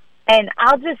 And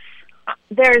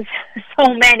there's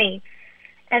so many,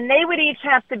 and they would each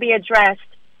have to be addressed.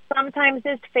 Sometimes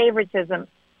there's favoritism.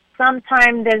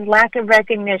 Sometimes there's lack of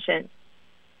recognition.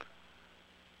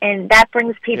 And that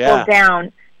brings people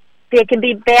down. There can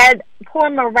be poor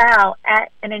morale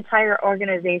at an entire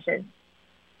organization.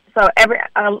 So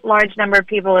a large number of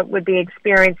people would be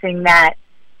experiencing that.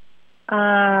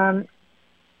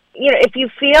 If you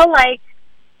feel like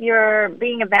you're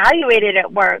being evaluated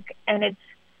at work and it's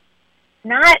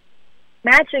not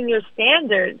matching your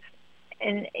standards,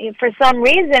 and for some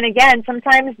reason, again,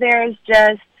 sometimes there's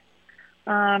just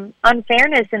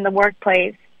unfairness in the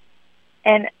workplace,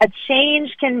 and a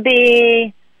change can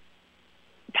be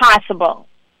possible.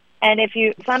 And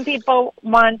some people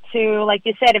want to, like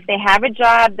you said, if they have a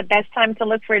job, the best time to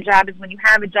look for a job is when you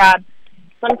have a job.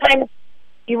 Sometimes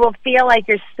you will feel like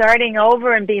you're starting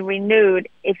over and be renewed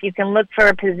if you can look for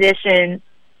a position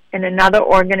in another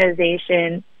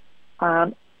organization,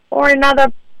 or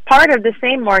another part of the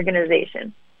same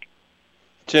organization.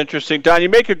 It's interesting, Don. You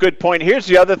make a good point. Here's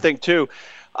the other thing too.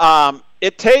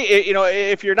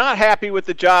 If you're not happy with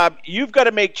the job, you've got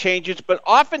to make changes. But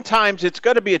oftentimes, it's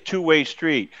got to be a two-way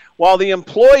street. While the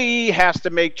employee has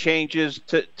to make changes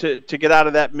to get out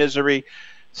of that misery,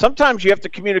 sometimes you have to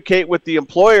communicate with the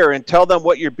employer and tell them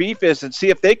what your beef is and see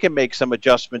if they can make some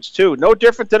adjustments too. No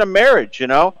different than a marriage,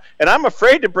 And I'm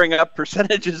afraid to bring up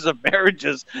percentages of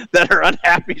marriages that are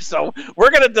unhappy. So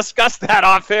we're going to discuss that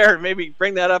off air and maybe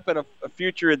bring that up in a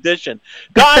future edition.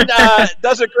 Dawn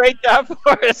does a great job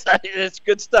for us. It's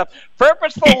good stuff.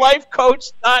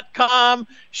 PurposefulLifeCoach.com.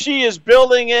 She is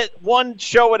building it one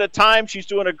show at a time. She's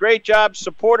doing a great job.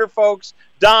 Support her, folks.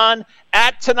 Don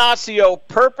at Tenacio,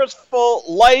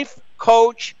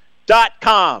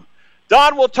 PurposefulLifeCoach.com.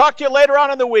 Don, we'll talk to you later on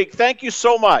in the week. Thank you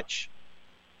so much.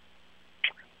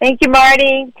 Thank you,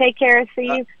 Marty. Take care.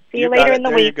 See you later in the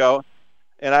week. There you go.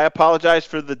 And I apologize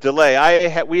for the delay.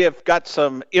 We have got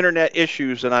some internet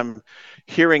issues, and I'm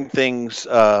hearing things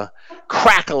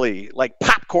crackly like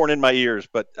popcorn in my ears.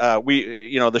 But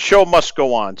the show must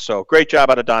go on. So great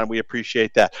job out of Don. We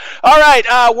appreciate that. All right,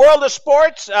 World of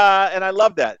Sports, and I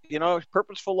love that.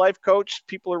 Purposeful Life Coach.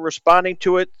 People are responding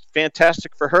to it.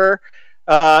 Fantastic for her.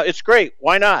 It's great.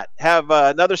 Why not have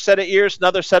another set of ears,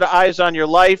 another set of eyes on your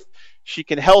life? She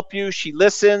can help you. She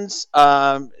listens.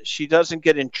 She doesn't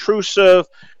get intrusive.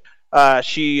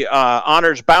 She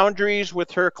honors boundaries with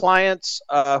her clients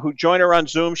who join her on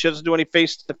Zoom. She doesn't do any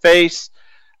face-to-face.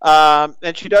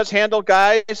 And she does handle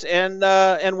guys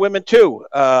and women too.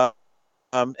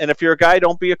 And if you're a guy,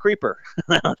 don't be a creeper.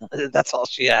 That's all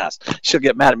she asks. She'll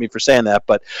get mad at me for saying that.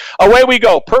 But away we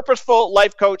go.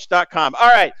 PurposefulLifeCoach.com. All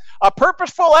right. A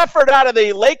purposeful effort out of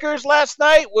the Lakers last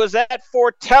night. Was that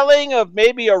foretelling of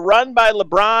maybe a run by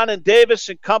LeBron and Davis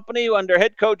and company under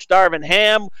head coach Darvin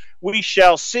Ham? We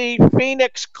shall see.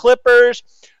 Phoenix Clippers.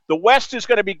 The West is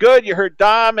going to be good. You heard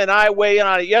Dom and I weigh in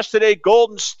on it yesterday.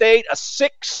 Golden State, a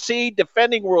 6 seed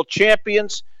defending world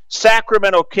champions.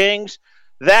 Sacramento Kings.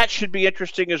 That should be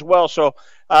interesting as well. So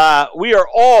we are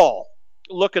all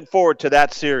looking forward to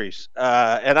that series.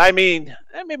 And I mean,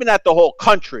 maybe not the whole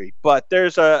country, but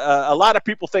there's a lot of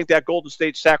people think that Golden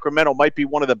State Sacramento might be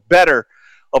one of the better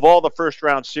of all the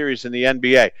first-round series in the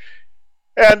NBA.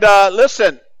 And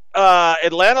listen,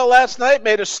 Atlanta last night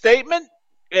made a statement.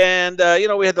 And,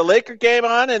 we had the Laker game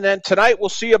on, and then tonight we'll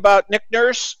see about Nick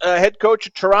Nurse, head coach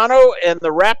of Toronto, and the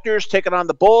Raptors taking on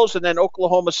the Bulls, and then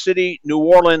Oklahoma City, New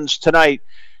Orleans tonight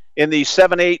in the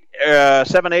 7-8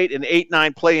 and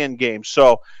 8-9 play-in games.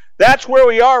 So that's where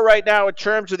we are right now in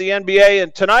terms of the NBA.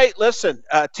 And tonight, listen,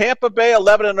 Tampa Bay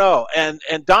 11-0,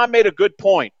 and Don made a good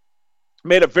point,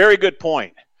 made a very good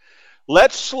point.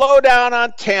 Let's slow down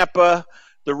on Tampa.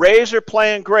 The Rays are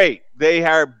playing great. They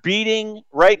are beating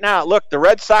right now. Look, the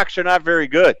Red Sox are not very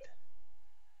good.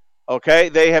 Okay?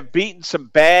 They have beaten some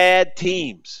bad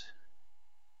teams.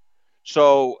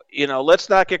 So, let's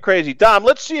not get crazy. Dom,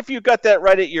 let's see if you got that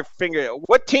right at your finger.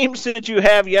 What teams did you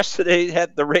have yesterday?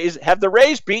 Have the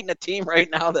Rays beaten a team right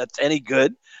now that's any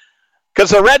good? Because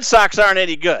the Red Sox aren't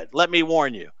any good, let me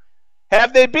warn you.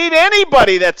 Have they beat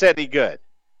anybody that's any good?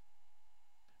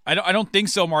 I don't think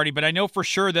so, Marty, but I know for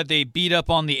sure that they beat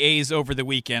up on the A's over the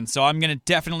weekend, so I'm going to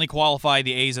definitely qualify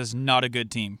the A's as not a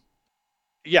good team.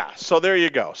 Yeah, so there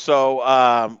you go.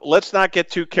 So let's not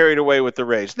get too carried away with the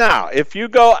Rays. Now,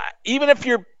 even if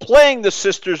you're playing the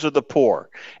Sisters of the Poor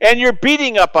and you're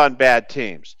beating up on bad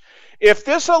teams, if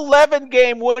this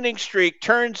 11-game winning streak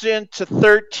turns into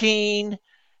 13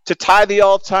 to tie the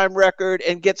all-time record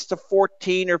and gets to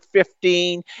 14 or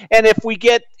 15. And if we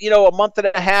get, a month and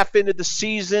a half into the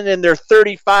season and they're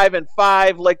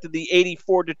 35-5 like the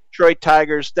 84 Detroit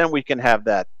Tigers, then we can have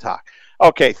that talk.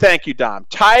 Okay, thank you, Dom.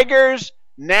 Tigers,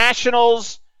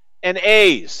 Nationals, and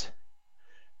A's.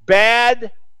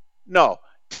 Bad? No.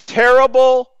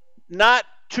 Terrible, not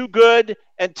too good,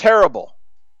 and terrible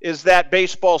is that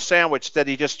baseball sandwich that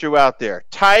he just threw out there.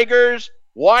 Tigers,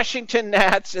 Washington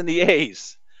Nats, and the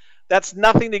A's. That's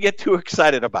nothing to get too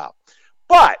excited about.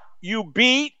 But you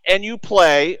beat and you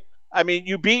play. I mean,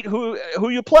 you beat who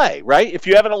you play, right? If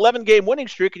you have an 11-game winning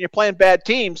streak and you're playing bad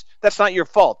teams, that's not your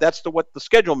fault. That's what the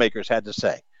schedule makers had to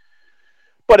say.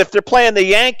 But if they're playing the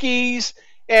Yankees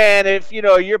and if,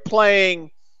 you're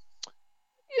playing,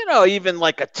 even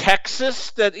like a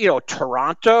Texas,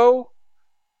 Toronto,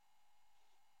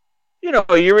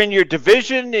 you're in your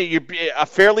division, you're a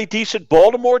fairly decent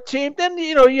Baltimore team, then,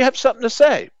 you have something to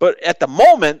say. But at the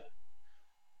moment,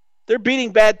 they're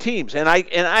beating bad teams. And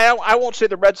I won't say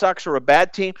the Red Sox are a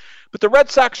bad team, but the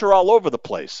Red Sox are all over the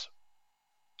place.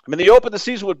 I mean, they opened the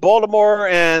season with Baltimore,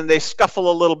 and they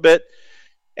scuffle a little bit.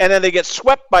 And then they get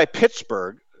swept by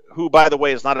Pittsburgh, who, by the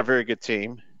way, is not a very good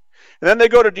team. And then they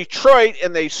go to Detroit,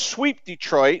 and they sweep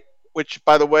Detroit, which,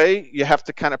 by the way, you have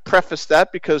to kind of preface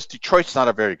that because Detroit's not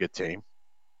a very good team.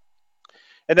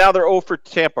 And now they're 0 for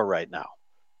Tampa right now.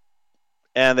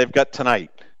 And they've got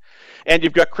tonight. And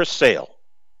you've got Chris Sale.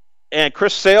 And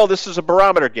Chris Sale, this is a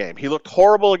barometer game. He looked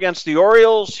horrible against the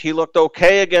Orioles. He looked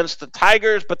okay against the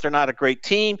Tigers, but they're not a great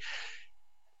team.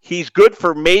 He's good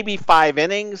for maybe 5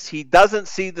 innings. He doesn't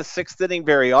see the 6th inning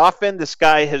very often. This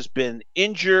guy has been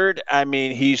injured. I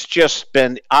mean, he's just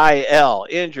been IL,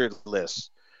 injured list.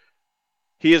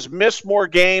 He has missed more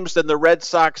games than the Red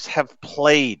Sox have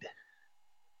played.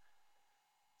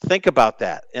 Think about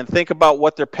that, and think about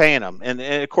what they're paying him. And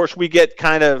of course, we get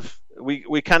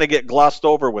we kind of get glossed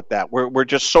over with that. We're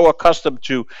just so accustomed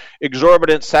to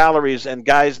exorbitant salaries and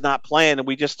guys not playing, and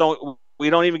we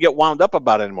don't even get wound up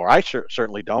about it anymore. I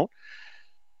certainly don't.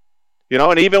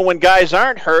 And even when guys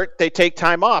aren't hurt, they take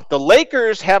time off. The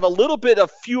Lakers have a little bit of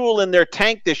fuel in their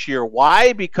tank this year.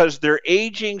 Why? Because their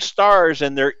aging stars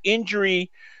and their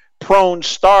injury-prone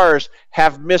stars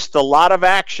have missed a lot of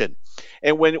action.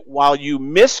 And while you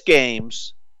miss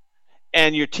games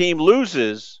and your team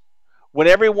loses, when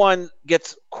everyone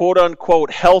gets quote-unquote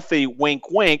healthy,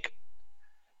 wink, wink,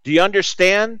 do you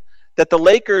understand that the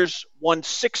Lakers won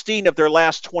 16 of their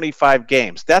last 25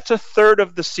 games? That's a third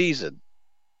of the season.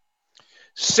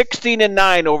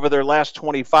 16-9 over their last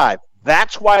 25.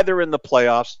 That's why they're in the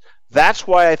playoffs. That's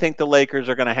why I think the Lakers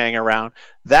are going to hang around.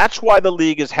 That's why the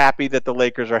league is happy that the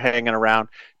Lakers are hanging around,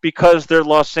 because they're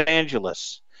Los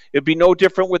Angeles. It'd be no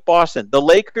different with Boston. The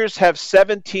Lakers have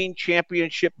 17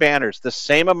 championship banners, the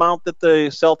same amount that the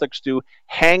Celtics do,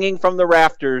 hanging from the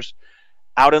rafters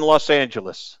out in Los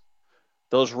Angeles.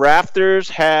 Those rafters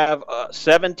have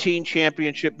 17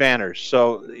 championship banners.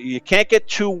 So you can't get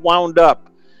too wound up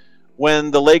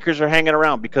when the Lakers are hanging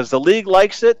around, because the league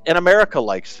likes it and America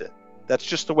likes it. That's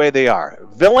just the way they are.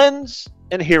 Villains,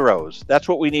 and heroes. That's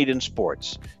what we need in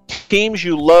sports. Teams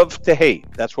you love to hate.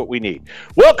 That's what we need.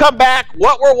 We'll come back.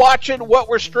 What we're watching, what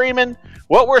we're streaming,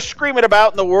 what we're screaming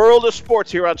about in the world of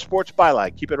sports here on Sports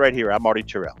Byline. Keep it right here. I'm Marty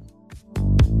Terrell.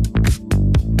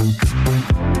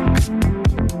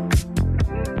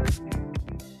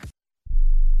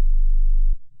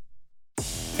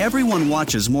 Everyone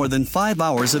watches more than 5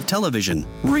 hours of television.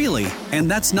 Really? And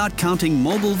that's not counting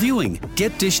mobile viewing.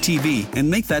 Get Dish TV and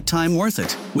make that time worth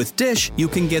it. With Dish, you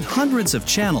can get hundreds of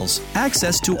channels,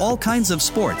 access to all kinds of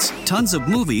sports, tons of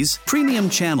movies, premium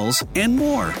channels, and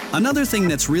more. Another thing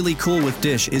that's really cool with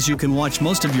Dish is you can watch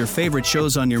most of your favorite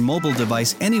shows on your mobile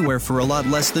device anywhere for a lot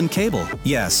less than cable.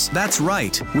 Yes, that's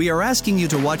right. We are asking you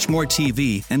to watch more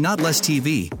TV and not less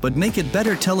TV, but make it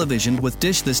better television with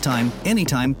Dish this time,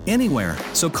 anytime, anywhere.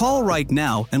 So call right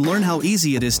now and learn how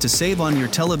easy it is to save on your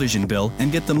television bill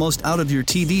and get the most out of your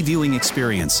TV viewing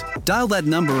experience. Dial that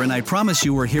number and I promise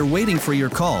you we're here waiting for your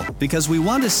call because we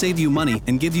want to save you money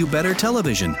and give you better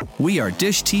television. We are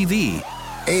Dish TV.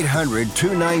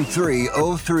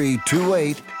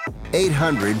 800-293-0328.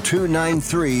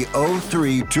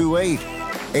 800-293-0328.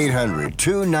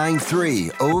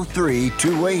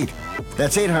 800-293-0328.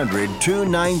 That's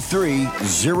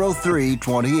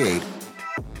 800-293-0328.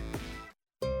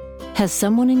 Has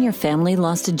someone in your family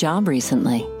lost a job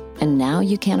recently, and now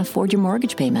you can't afford your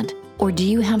mortgage payment? Or do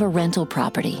you have a rental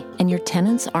property and your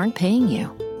tenants aren't paying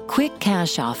you? Quick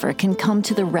Cash Offer can come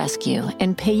to the rescue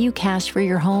and pay you cash for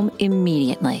your home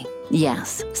immediately.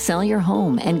 Yes, sell your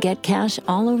home and get cash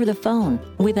all over the phone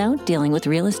without dealing with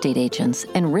real estate agents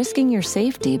and risking your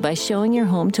safety by showing your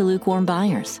home to lukewarm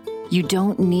buyers. You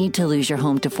don't need to lose your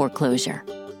home to foreclosure.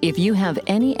 If you have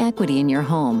any equity in your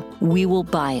home, we will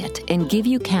buy it and give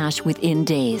you cash within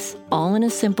days, all in a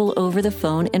simple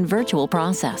over-the-phone and virtual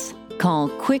process. Call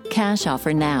Quick Cash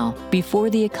Offer now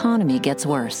before the economy gets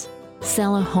worse.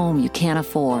 Sell a home you can't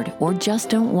afford or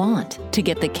just don't want to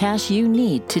get the cash you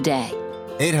need today.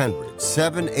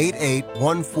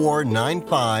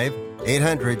 800-788-1495.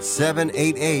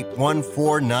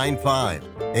 800-788-1495.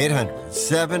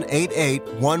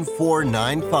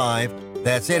 800-788-1495.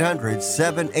 That's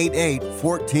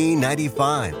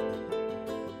 800-788-1495.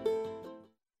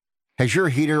 Has your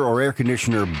heater or air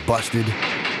conditioner busted?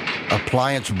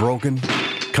 Appliance broken?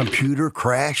 Computer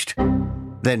crashed?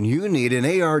 Then you need an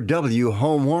ARW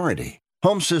home warranty.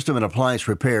 Home system and appliance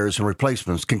repairs and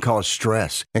replacements can cause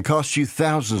stress and cost you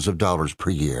thousands of dollars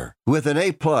per year. With an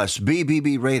A-plus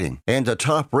BBB rating and a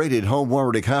top-rated home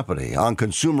warranty company on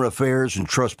Consumer Affairs and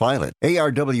Trustpilot,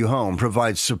 ARW Home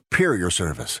provides superior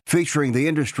service, featuring the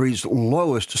industry's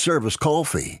lowest service call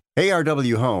fee.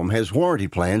 ARW Home has warranty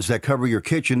plans that cover your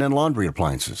kitchen and laundry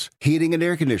appliances, heating and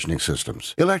air conditioning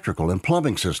systems, electrical and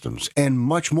plumbing systems, and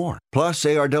much more. Plus,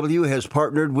 ARW has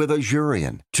partnered with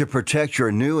Azurian to protect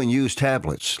your new and used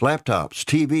tablets, laptops,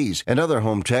 TVs, and other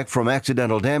home tech from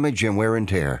accidental damage and wear and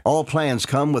tear. All plans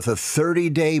come with a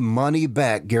 30-day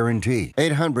money-back guarantee.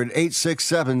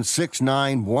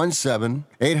 800-867-6917.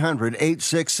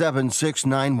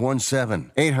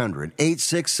 800-867-6917.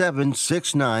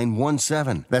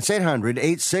 800-867-6917. That's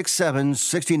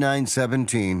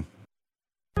 800-867-6917.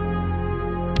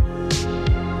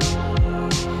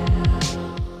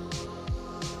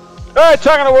 All right,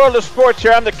 talking the world of sports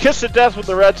here. I'm the kiss of death with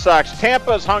the Red Sox.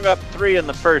 Tampa's hung up 3 in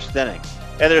the first inning,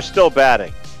 and they're still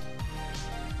batting.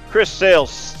 Chris Sale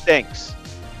stinks.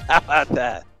 How about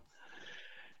that?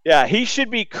 Yeah, he should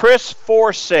be Chris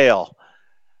for Sale.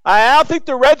 I don't think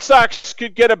the Red Sox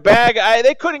could get a bag.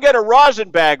 They couldn't get a rosin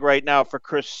bag right now for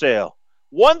Chris Sale.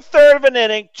 1/3 of an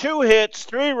inning, 2 hits,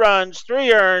 3 runs,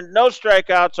 3 earned, no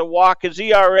strikeouts, a walk. His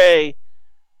ERA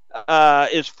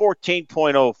is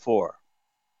 14.04.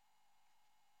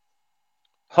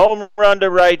 Home run to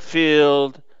right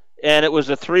field, and it was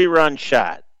a 3-run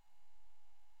shot.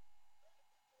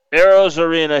 Arrows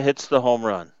Arena hits the home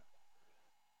run.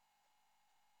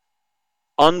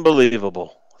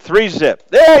 Unbelievable. 3-zip.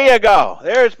 There you go.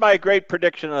 There's my great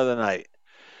prediction of the night.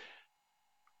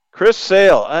 Chris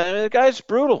Sale. I mean, the guy's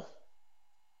brutal.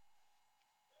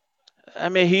 I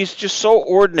mean, he's just so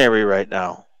ordinary right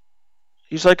now.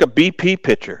 He's like a BP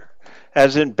pitcher,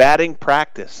 as in batting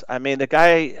practice. I mean, the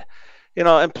guy,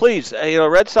 and please,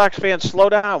 Red Sox fans, slow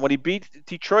down. When he beat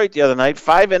Detroit the other night,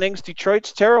 5 innings,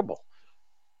 Detroit's terrible.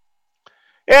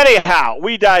 Anyhow,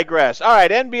 we digress. All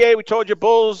right, NBA, we told you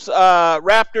Bulls,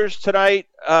 Raptors tonight.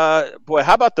 Boy,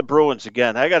 how about the Bruins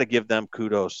again? I got to give them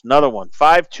kudos. Another one,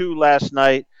 5-2 last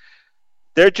night.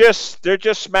 They're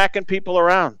just smacking people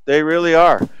around. They really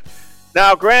are.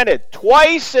 Now, granted,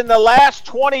 twice in the last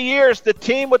 20 years, the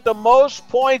team with the most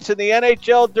points in the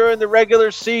NHL during the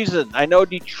regular season, I know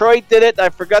Detroit did it, I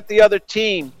forgot the other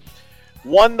team,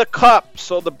 won the Cup.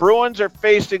 So the Bruins are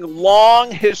facing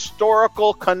long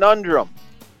historical conundrum.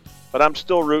 But I'm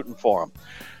still rooting for them.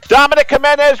 Dominic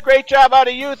Jimenez, great job out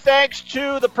of you. Thanks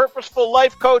to the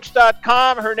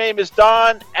PurposefulLifeCoach.com. Her name is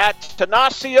Dawn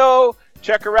Atanasio.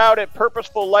 Check her out at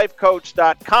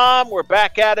PurposefulLifeCoach.com. We're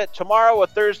back at it tomorrow, a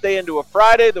Thursday into a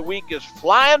Friday. The week is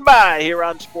flying by here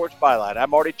on Sports Byline. I'm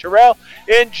Marty Terrell.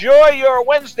 Enjoy your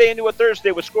Wednesday into a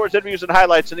Thursday with scores, interviews, and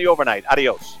highlights in the overnight.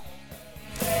 Adios.